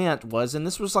this meant was, and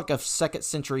this was like a 2nd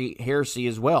century heresy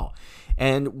as well,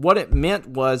 and what it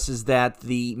meant is that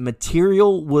the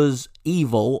material was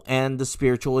evil and the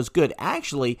spiritual is good.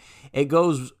 Actually, it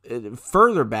goes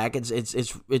further back.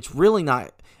 It's really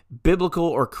not biblical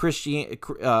or Christian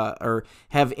or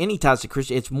have any ties to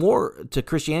Christian. It's more to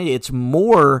Christianity. It's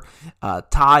more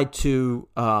tied to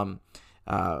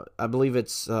I believe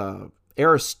it's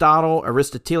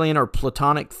Aristotelian or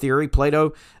Platonic theory,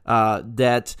 Plato,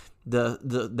 that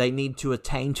they need to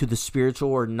attain to the spiritual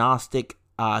or Gnostic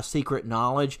secret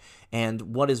knowledge,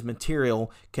 and what is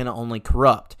material can only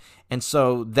corrupt. And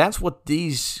so that's what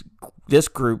this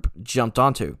group jumped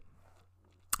onto.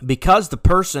 Because the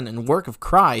person and work of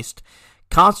Christ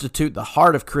constitute the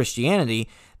heart of Christianity,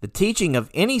 the teaching of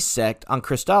any sect on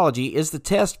Christology is the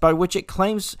test by which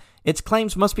its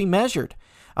claims must be measured.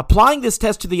 Applying this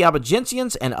test to the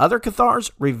Albigensians and other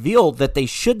Cathars revealed that they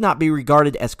should not be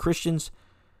regarded as Christians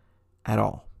at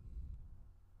all.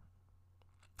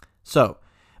 So,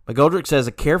 McGoldrick says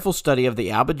a careful study of the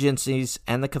Albigenses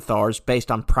and the Cathars based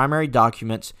on primary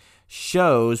documents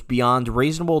shows beyond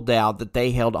reasonable doubt that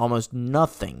they held almost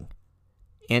nothing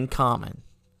in common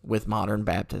with modern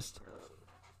Baptists.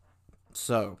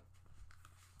 So,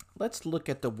 let's look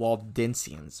at the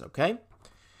Waldensians, okay?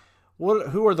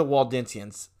 Who are the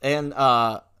Waldensians? And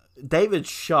David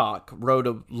Schock wrote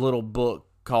a little book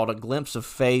called A Glimpse of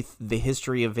Faith, The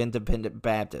History of Independent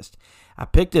Baptist. I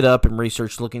picked it up and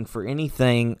researched looking for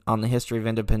anything on the history of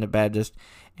Independent Baptist,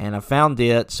 and I found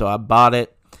it, so I bought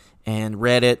it and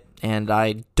read it, and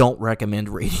I don't recommend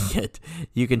reading it.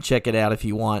 You can check it out if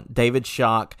you want. David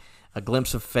Schock, A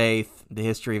Glimpse of Faith, The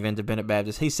History of Independent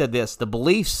Baptist. He said this: the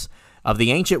beliefs of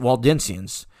the ancient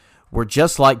Waldensians were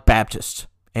just like Baptists,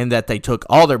 in that they took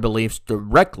all their beliefs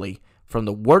directly from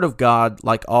the Word of God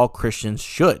like all Christians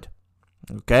should.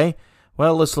 Okay?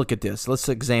 Well, let's look at this. Let's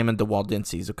examine the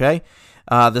Waldenses, okay?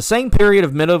 The same period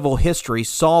of medieval history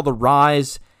saw the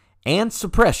rise and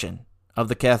suppression of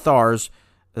the Cathars,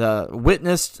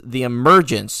 witnessed the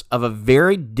emergence of a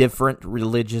very different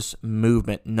religious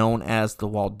movement known as the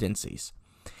Waldenses.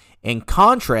 In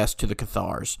contrast to the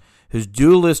Cathars, whose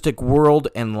dualistic world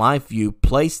and life view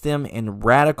placed them in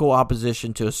radical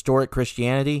opposition to historic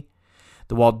Christianity,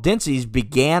 the Waldenses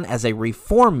began as a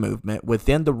reform movement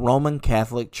within the Roman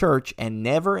Catholic Church and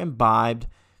never imbibed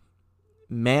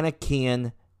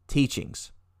Manichaean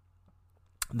teachings.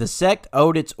 The sect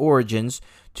owed its origins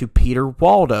to Peter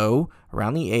Waldo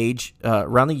around the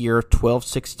year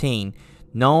 1216,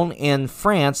 known in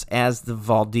France as the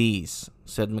Valdese,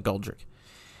 said McGoldrick.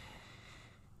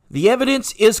 The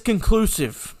evidence is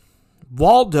conclusive.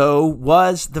 Waldo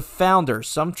was the founder.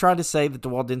 Some try to say that the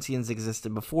Waldensians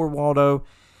existed before Waldo,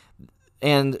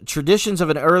 and traditions of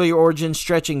an earlier origin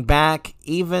stretching back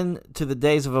even to the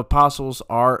days of apostles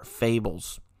are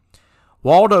fables.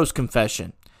 Waldo's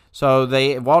confession. So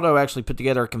Waldo actually put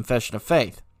together a confession of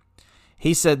faith.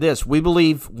 He said this: we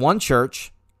believe one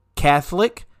church,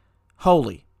 Catholic,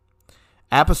 holy,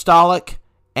 apostolic,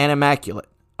 and immaculate,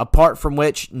 apart from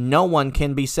which no one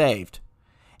can be saved,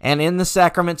 and in the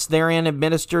sacraments therein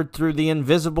administered through the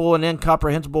invisible and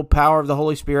incomprehensible power of the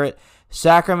Holy Spirit,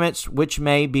 sacraments which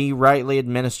may be rightly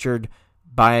administered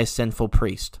by a sinful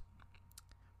priest.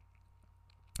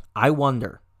 I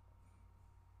wonder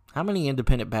how many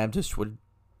independent Baptists would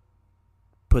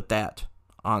put that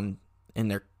in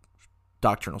their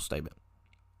doctrinal statement.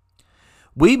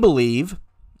 We believe,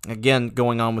 again,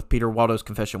 going on with Peter Waldo's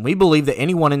confession, we believe that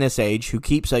anyone in this age who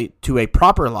keeps to a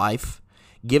proper life,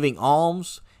 giving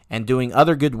alms and doing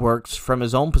other good works from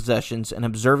his own possessions and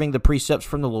observing the precepts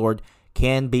from the Lord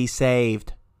can be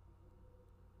saved.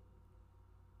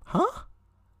 Huh?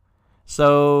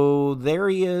 So there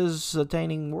he is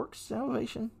attaining works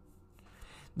salvation.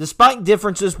 Despite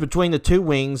differences between the two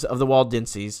wings of the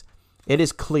Waldenses, it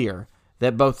is clear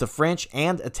that both the French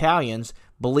and Italians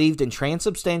believed in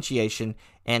transubstantiation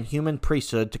and human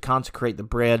priesthood to consecrate the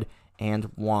bread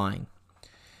and wine.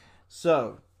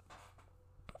 So,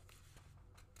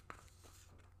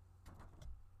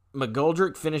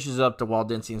 McGoldrick finishes up the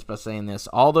Waldensians by saying this: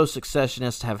 although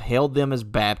successionists have hailed them as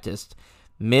Baptists,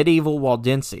 medieval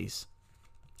Waldenses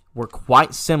were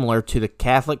quite similar to the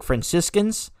Catholic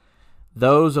Franciscans.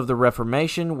 Those of the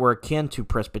Reformation were akin to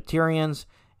Presbyterians,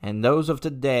 and those of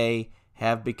today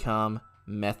have become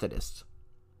Methodists.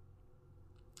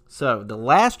 So the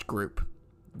last group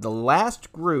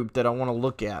that I want to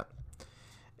look at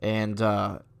and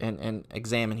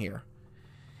examine here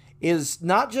is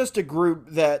not just a group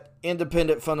that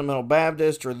independent fundamental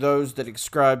Baptists or those that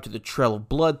ascribe to the trail of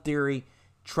blood theory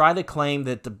try to claim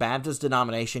that the Baptist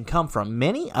denomination come from.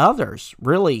 Many others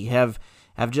really have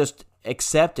just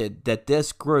accepted that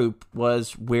this group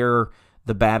was where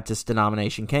the Baptist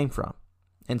denomination came from.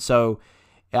 And so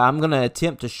I'm going to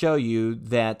attempt to show you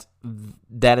that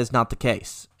that is not the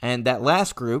case. And that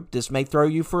last group, this may throw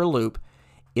you for a loop,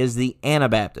 is the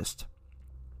Anabaptist.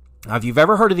 Now, if you've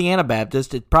ever heard of the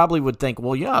Anabaptist, it probably would think,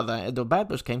 well, yeah, the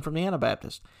Baptist came from the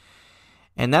Anabaptist.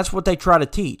 And that's what they try to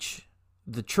teach.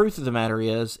 The truth of the matter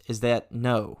is that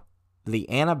no, the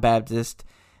Anabaptist,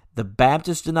 the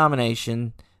Baptist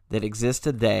denomination that exists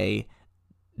today,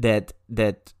 that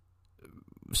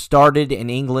started in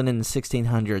England in the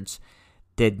 1600s,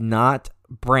 did not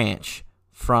branch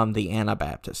from the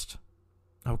Anabaptist.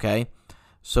 Okay?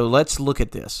 So let's look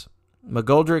at this.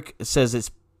 McGoldrick says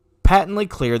it's patently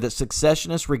clear that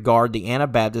successionists regard the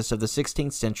Anabaptists of the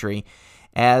 16th century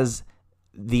as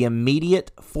the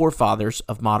immediate forefathers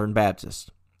of modern Baptists.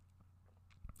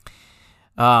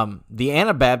 The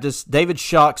Anabaptists, David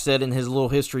Schock said in his little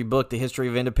history book, The History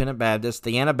of Independent Baptists,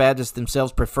 the Anabaptists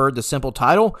themselves preferred the simple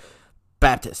title,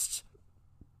 Baptists.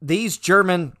 These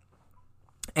German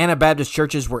Anabaptist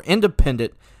churches were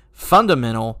independent,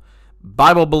 fundamental,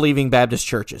 Bible-believing Baptist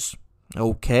churches.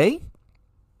 Okay.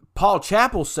 Paul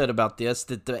Chappell said about this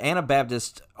that the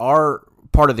Anabaptists are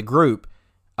part of the group,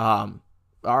 are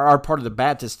part of the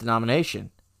Baptist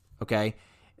denomination. Okay.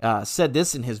 Said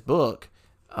this in his book,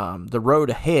 The Road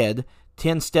Ahead,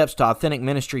 10 Steps to Authentic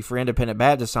Ministry for Independent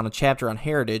Baptists, on a chapter on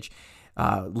heritage,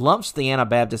 lumps the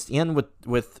Anabaptists in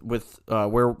with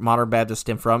where modern Baptists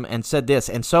stem from, and said this: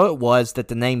 and so it was that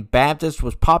the name Baptist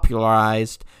was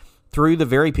popularized through the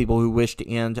very people who wished to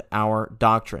end our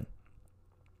doctrine.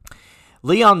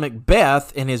 Leon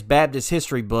Macbeth, in his Baptist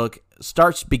history book,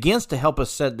 begins to help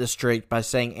us set this straight by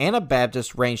saying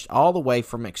Anabaptists ranged all the way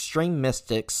from extreme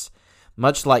mystics,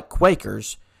 much like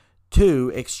Quakers,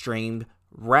 to extreme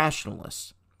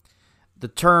rationalists. The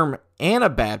term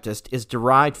Anabaptist is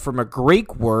derived from a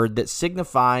Greek word that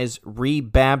signifies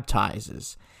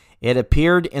rebaptizes. It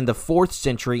appeared in the 4th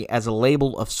century as a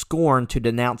label of scorn to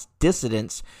denounce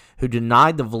dissidents who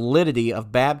denied the validity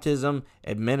of baptism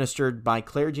administered by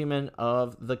clergymen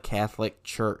of the Catholic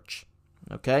Church.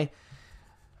 Okay?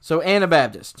 So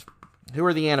Anabaptist. Who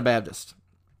are the Anabaptists?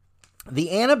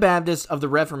 The Anabaptists of the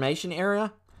Reformation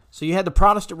era. So you had the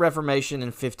Protestant Reformation in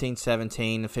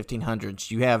 1517, the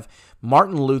 1500s. You have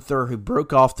Martin Luther, who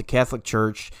broke off the Catholic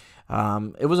Church,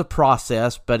 It was a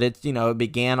process, but it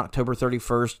began October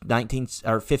 31st,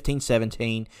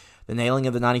 1517, the nailing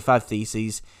of the 95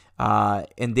 Theses.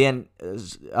 And then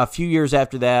a few years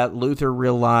after that, Luther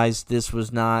realized this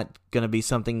was not going to be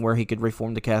something where he could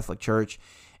reform the Catholic Church.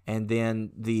 And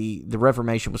then the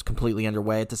Reformation was completely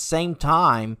underway. At the same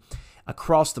time,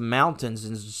 across the mountains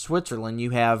in Switzerland,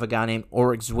 you have a guy named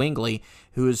Ulrich Zwingli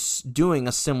who is doing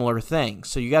a similar thing.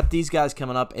 So you got these guys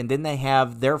coming up, and then they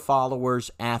have their followers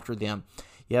after them.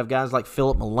 You have guys like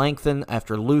Philip Melanchthon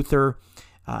after Luther.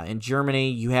 In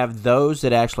Germany, you have those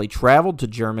that actually traveled to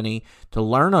Germany to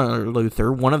learn under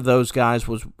Luther. One of those guys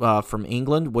was from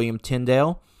England, William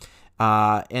Tyndale.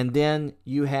 And then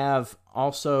you have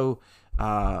also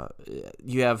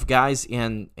you have guys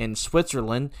in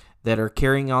Switzerland that are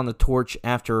carrying on the torch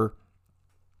after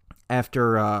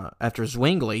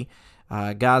Zwingli.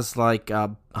 Guys like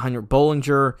Heinrich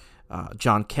Bullinger,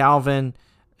 John Calvin,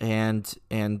 and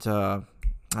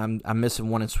I'm missing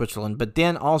one in Switzerland. But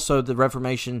then also the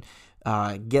Reformation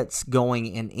gets going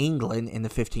in England in the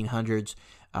 1500s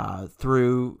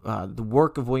through the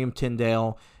work of William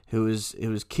Tyndale, who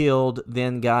was killed.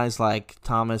 Then guys like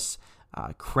Thomas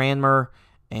Cranmer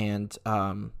and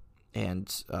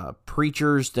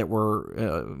preachers that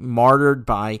were martyred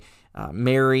by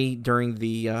Mary during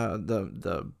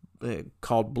the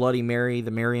called Bloody Mary,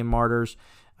 the Marian martyrs.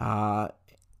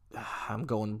 I'm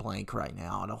going blank right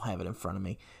now. I don't have it in front of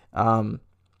me.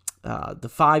 The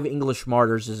Five English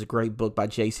Martyrs is a great book by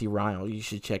J.C. Ryle. You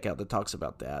should check out that talks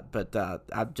about that. But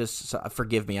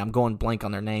forgive me, I'm going blank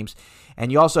on their names.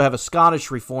 And you also have a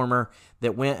Scottish reformer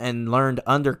that went and learned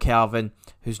under Calvin,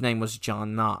 whose name was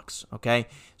John Knox. Okay,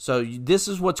 so this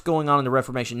is what's going on in the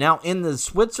Reformation now in the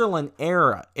Switzerland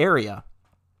area.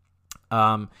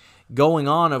 Going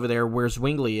on over there where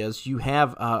Zwingli is, you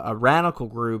have a radical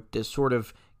group that sort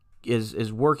of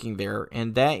is working there,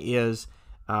 and that is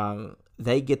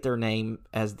they get their name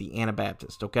as the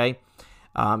Anabaptist. Okay,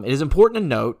 it is important to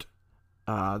note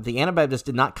the Anabaptists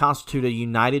did not constitute a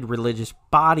united religious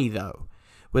body, though,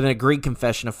 with an agreed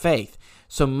confession of faith.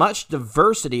 So much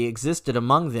diversity existed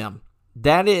among them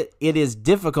that it is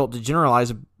difficult to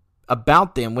generalize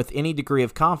about them with any degree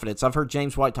of confidence. I've heard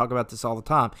James White talk about this all the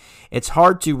time. It's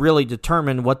hard to really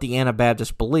determine what the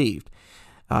Anabaptists believed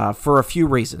for a few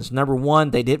reasons. Number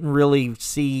one, they didn't really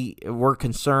were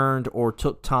concerned or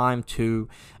took time to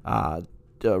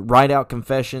write out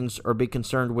confessions or be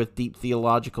concerned with deep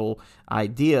theological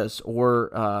ideas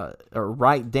or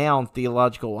write down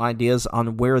theological ideas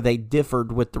on where they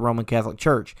differed with the Roman Catholic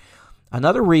Church.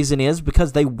 Another reason is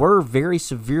because they were very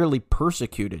severely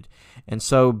persecuted. And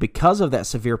so because of that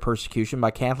severe persecution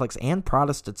by Catholics and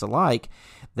Protestants alike,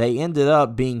 they ended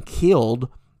up being killed.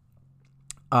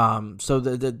 So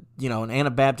an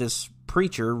Anabaptist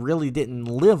preacher really didn't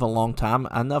live a long time,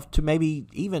 enough to maybe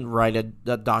even write a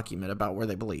document about where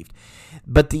they believed.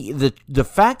 But the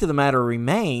fact of the matter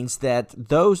remains that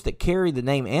those that carry the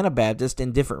name Anabaptist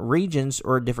in different regions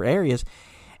or different areas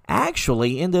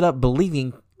actually ended up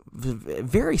believing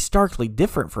very starkly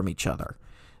different from each other.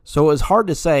 So it's hard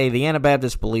to say the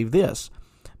Anabaptists believe this.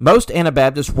 Most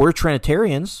Anabaptists were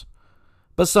Trinitarians,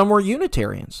 but some were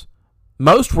Unitarians.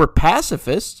 Most were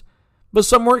pacifists, but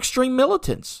some were extreme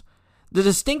militants. The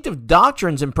distinctive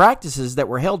doctrines and practices that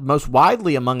were held most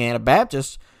widely among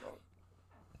Anabaptists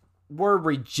were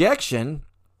rejection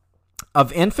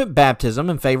of infant baptism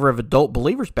in favor of adult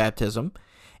believers' baptism,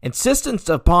 insistence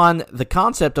upon the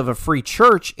concept of a free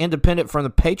church independent from the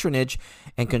patronage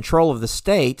and control of the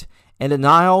state, and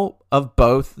denial of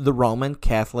both the Roman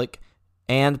Catholic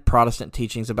and Protestant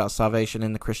teachings about salvation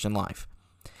in the Christian life.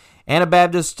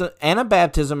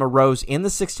 Anabaptism arose in the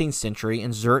 16th century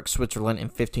in Zurich, Switzerland in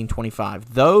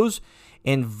 1525. Those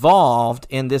involved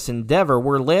in this endeavor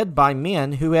were led by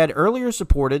men who had earlier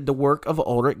supported the work of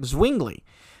Ulrich Zwingli,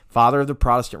 father of the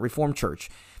Protestant Reformed Church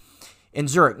in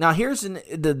Zurich. Now, here's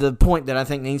the point that I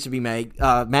think needs to be made.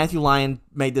 Matthew Lyon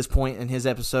made this point in his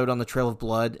episode on the Trail of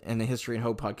Blood and the History and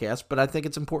Hope podcast, but I think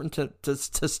it's important to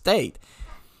state.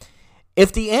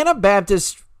 If the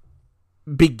Anabaptists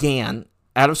began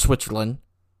out of Switzerland,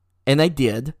 and they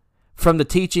did, from the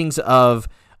teachings of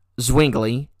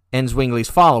Zwingli and Zwingli's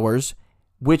followers,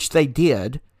 which they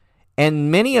did, and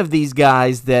many of these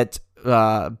guys that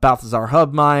Balthasar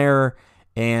Hubmaier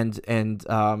and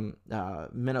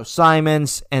Menno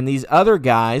Simons and these other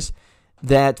guys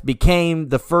that became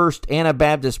the first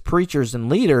Anabaptist preachers and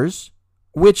leaders,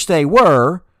 which they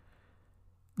were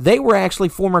actually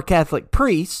former Catholic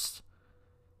priests.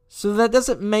 So that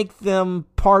doesn't make them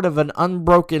part of an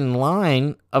unbroken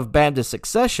line of Baptist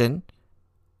succession.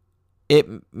 It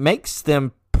makes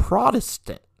them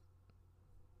Protestant.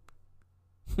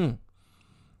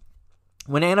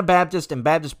 When Anabaptist and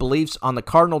Baptist beliefs on the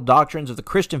cardinal doctrines of the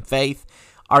Christian faith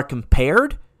are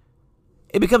compared,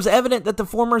 it becomes evident that the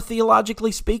former,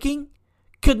 theologically speaking,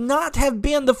 could not have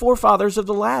been the forefathers of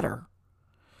the latter.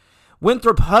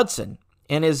 Winthrop Hudson,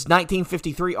 in his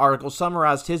 1953 article,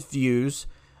 summarized his views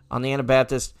on the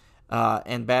Anabaptist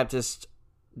and Baptist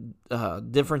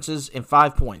differences in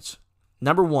 5 points.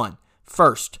 Number 1,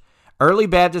 first, early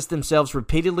Baptists themselves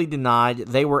repeatedly denied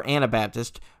they were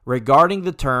Anabaptist, regarding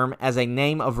the term as a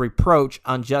name of reproach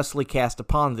unjustly cast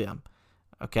upon them.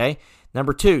 Okay?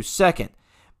 Number 2, second,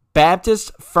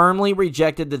 Baptists firmly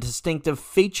rejected the distinctive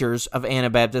features of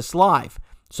Anabaptist life,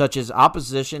 such as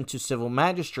opposition to civil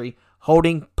magistracy,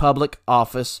 holding public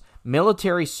office,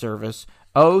 military service,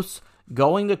 oaths,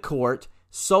 going to court,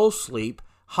 soul sleep,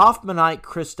 Hoffmanite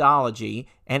Christology,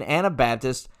 and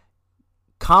Anabaptist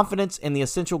confidence in the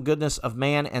essential goodness of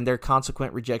man and their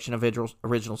consequent rejection of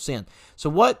original sin. So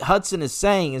what Hudson is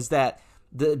saying is that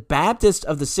the Baptists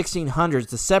of the 1600s,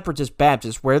 the Separatist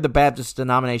Baptists, where the Baptist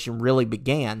denomination really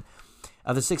began,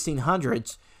 of the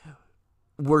 1600s,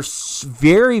 were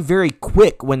very, very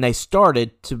quick when they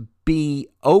started to be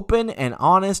open and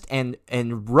honest and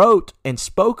wrote and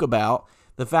spoke about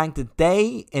the fact that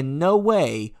they in no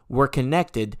way were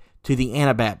connected to the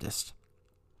Anabaptists.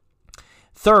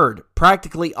 Third,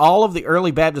 practically all of the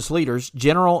early Baptist leaders,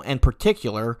 general and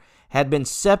particular, had been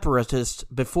separatists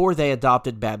before they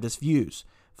adopted Baptist views.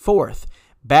 Fourth,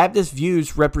 Baptist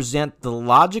views represent the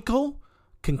logical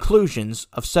conclusions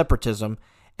of separatism,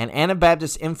 and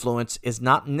Anabaptist influence is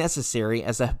not necessary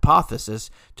as a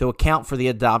hypothesis to account for the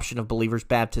adoption of believers'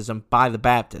 baptism by the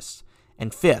Baptists.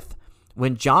 And fifth,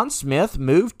 when John Smith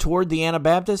moved toward the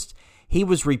Anabaptists, he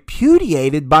was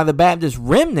repudiated by the Baptist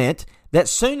remnant that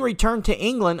soon returned to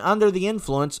England under the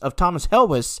influence of Thomas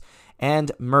Helwys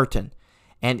and Merton.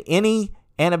 And any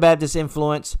Anabaptist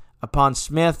influence upon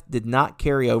Smith did not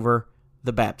carry over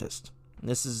the Baptist.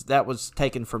 That was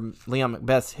taken from Leon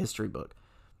Macbeth's history book,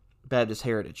 Baptist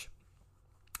Heritage.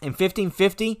 In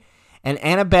 1550, an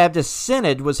Anabaptist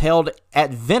synod was held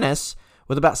at Venice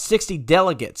with about 60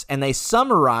 delegates, and they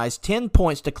summarized 10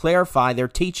 points to clarify their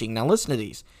teaching. Now listen to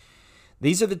these.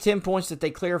 These are the 10 points that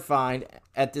they clarified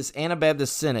at this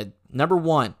Anabaptist synod. Number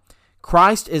 1,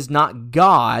 Christ is not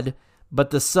God,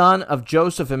 but the son of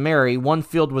Joseph and Mary, one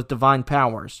filled with divine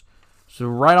powers. So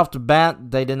right off the bat,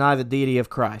 they deny the deity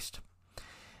of Christ.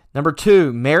 Number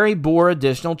 2, Mary bore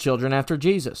additional children after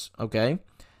Jesus. Okay.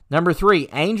 Number 3,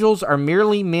 angels are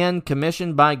merely men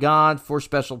commissioned by God for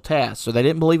special tasks. So they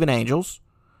didn't believe in angels.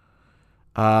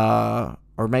 Or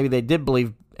maybe they did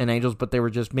believe in angels, but they were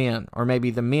just men. Or maybe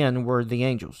the men were the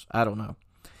angels. I don't know.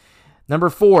 Number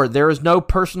 4, there is no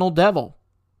personal devil.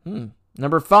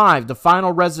 Number 5, the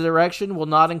final resurrection will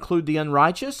not include the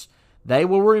unrighteous. They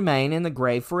will remain in the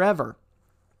grave forever.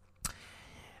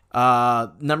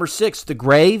 Number 6, the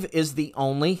grave is the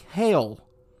only hell.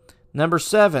 Number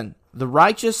 7, the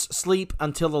righteous sleep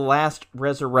until the last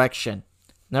resurrection.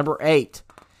 Number 8,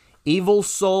 evil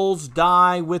souls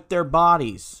die with their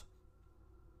bodies.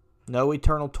 No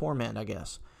eternal torment, I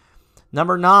guess.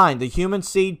 Number 9, the human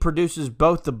seed produces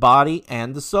both the body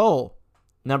and the soul.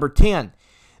 Number 10,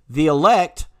 the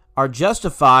elect are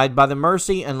justified by the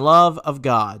mercy and love of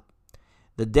God.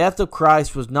 The death of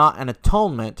Christ was not an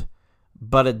atonement,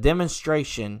 but a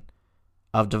demonstration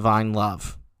of divine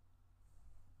love.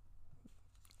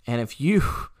 And if you,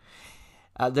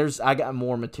 I got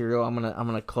more material. I'm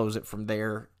gonna close it from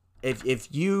there. If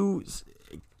you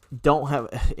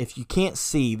can't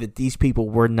see that these people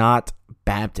were not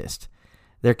Baptist,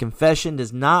 their confession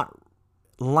does not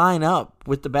line up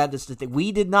with the Baptist.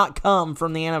 We did not come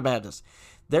from the Anabaptists.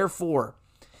 Therefore,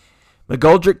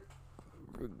 McGoldrick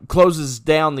closes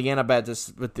down the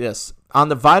Anabaptists with this. On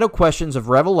the vital questions of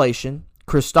revelation,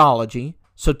 Christology,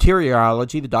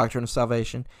 soteriology, the doctrine of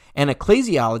salvation, and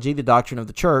ecclesiology, the doctrine of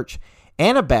the church,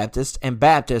 Anabaptists and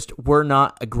Baptists were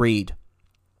not agreed.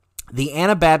 The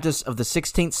Anabaptists of the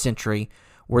 16th century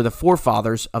were the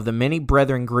forefathers of the many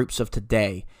brethren groups of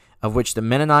today, of which the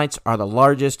Mennonites are the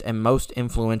largest and most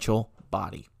influential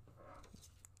body.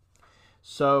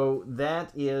 So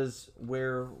that is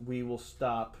where we will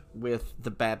stop with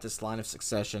the Baptist line of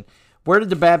succession. Where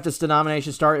did the Baptist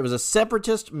denomination start? It was a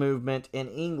separatist movement in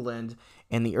England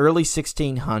in the early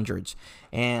 1600s.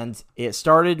 And it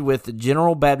started with the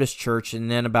General Baptist Church, and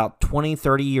then about 20,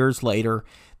 30 years later,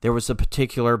 there was a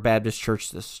particular Baptist church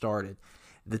that started.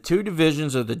 The two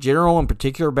divisions of the General and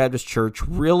Particular Baptist Church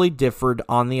really differed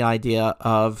on the idea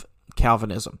of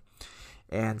Calvinism.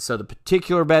 And so the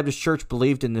Particular Baptist Church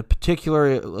believed in the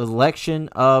particular election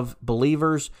of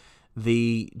believers.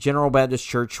 The General Baptist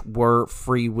Church were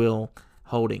free will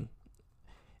holding.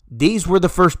 These were the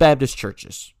first Baptist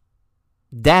churches.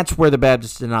 That's where the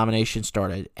Baptist denomination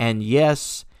started. And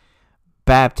yes,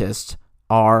 Baptists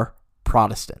are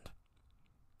Protestant.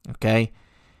 Okay?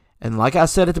 And like I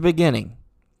said at the beginning,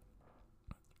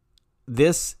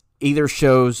 this either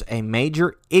shows a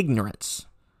major ignorance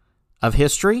of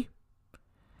history,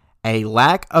 a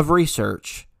lack of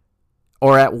research,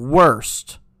 or at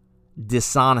worst,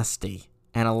 dishonesty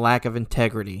and a lack of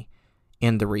integrity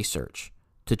in the research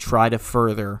to try to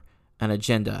further an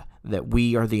agenda that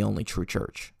we are the only true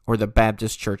church, or the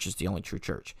Baptist church is the only true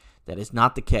church. That is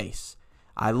not the case.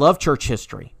 I love church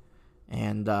history,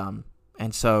 and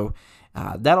so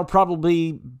that'll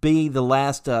probably be the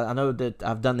last. I know that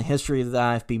I've done the history of the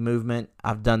IFB movement.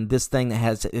 I've done this thing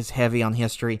that is heavy on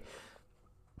history.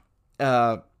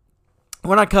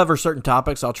 When I cover certain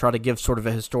topics, I'll try to give sort of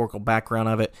a historical background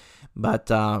of it.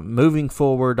 But moving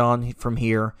forward on from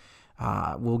here,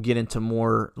 we'll get into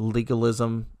more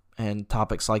legalism and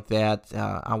topics like that.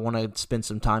 I want to spend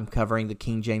some time covering the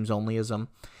King James onlyism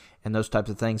and those types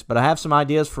of things. But I have some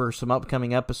ideas for some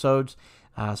upcoming episodes,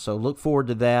 so look forward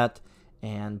to that.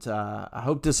 And I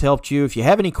hope this helped you. If you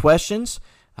have any questions,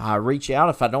 reach out.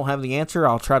 If I don't have the answer,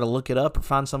 I'll try to look it up or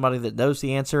find somebody that knows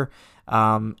the answer.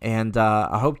 And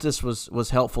I hope this was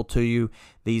helpful to you,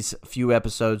 these few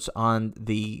episodes on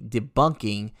the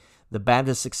debunking the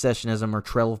Baptist successionism or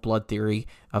trail of blood theory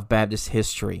of Baptist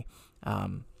history.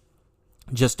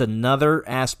 Just another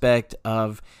aspect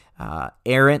of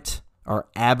errant or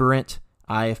aberrant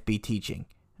IFB teaching.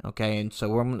 Okay, and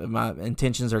so my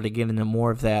intentions are to get into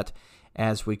more of that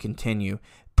as we continue.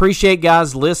 Appreciate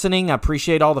guys listening. I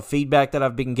appreciate all the feedback that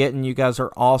I've been getting. You guys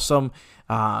are awesome.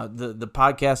 The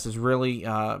podcast has really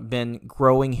been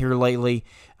growing here lately.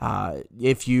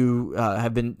 If you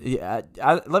have been,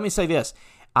 let me say this.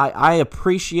 I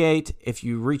appreciate if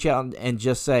you reach out and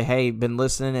just say, hey, been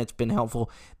listening, it's been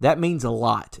helpful. That means a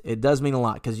lot. It does mean a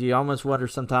lot, because you almost wonder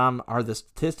sometimes, are the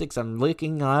statistics I'm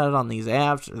looking at on these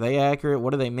apps, are they accurate?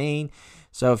 What do they mean?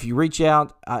 So if you reach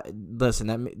out,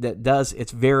 listen,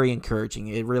 it's very encouraging.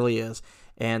 It really is.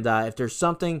 And if there's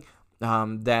something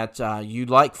that you'd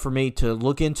like for me to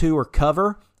look into or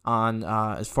cover on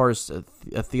as far as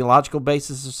a theological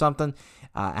basis or something,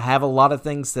 I have a lot of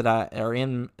things that are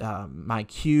in my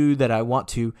queue that I want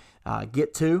to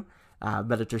get to.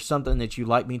 But if there's something that you'd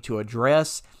like me to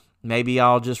address, maybe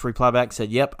I'll just reply back and say,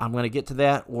 yep, I'm going to get to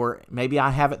that. Or maybe I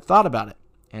haven't thought about it.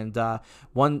 And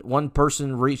one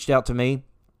person reached out to me,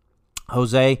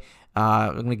 Jose.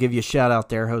 I'm going to give you a shout out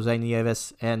there, Jose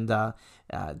Nieves, and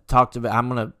talked about. I'm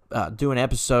going to do an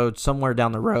episode somewhere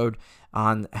down the road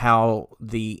on how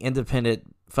the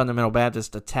independent fundamental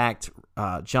Baptist attacked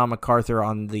John MacArthur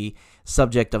on the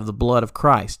subject of the blood of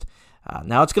Christ.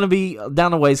 Now it's going to be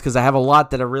down the ways because I have a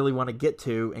lot that I really want to get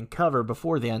to and cover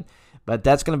before then. But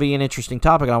that's going to be an interesting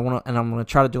topic. I'm going to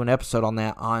try to do an episode on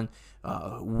that. On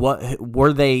what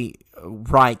were they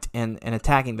right in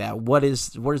attacking that? What is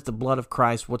the blood of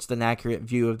Christ? What's the accurate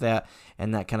view of that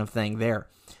and that kind of thing there?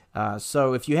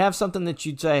 So if you have something that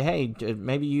you'd say, hey,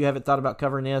 maybe you haven't thought about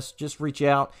covering this, just reach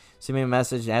out, send me a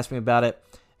message, ask me about it.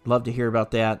 Love to hear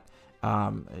about that.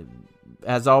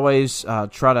 As always,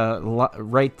 try to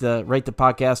rate the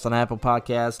podcast on Apple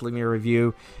Podcasts. Leave me a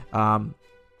review.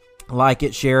 Like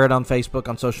it, share it on Facebook,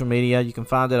 on social media. You can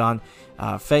find it on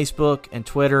Facebook and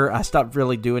Twitter. I stopped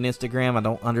really doing Instagram. I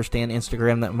don't understand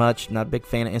Instagram that much. Not a big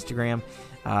fan of Instagram.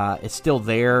 It's still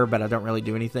there, but I don't really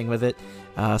do anything with it.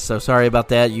 So sorry about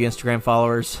that, you Instagram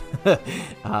followers.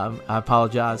 I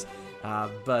apologize.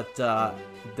 But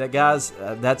guys,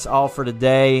 that's all for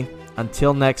today.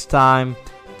 Until next time,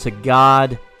 to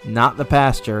God, not the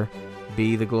pastor,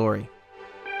 be the glory.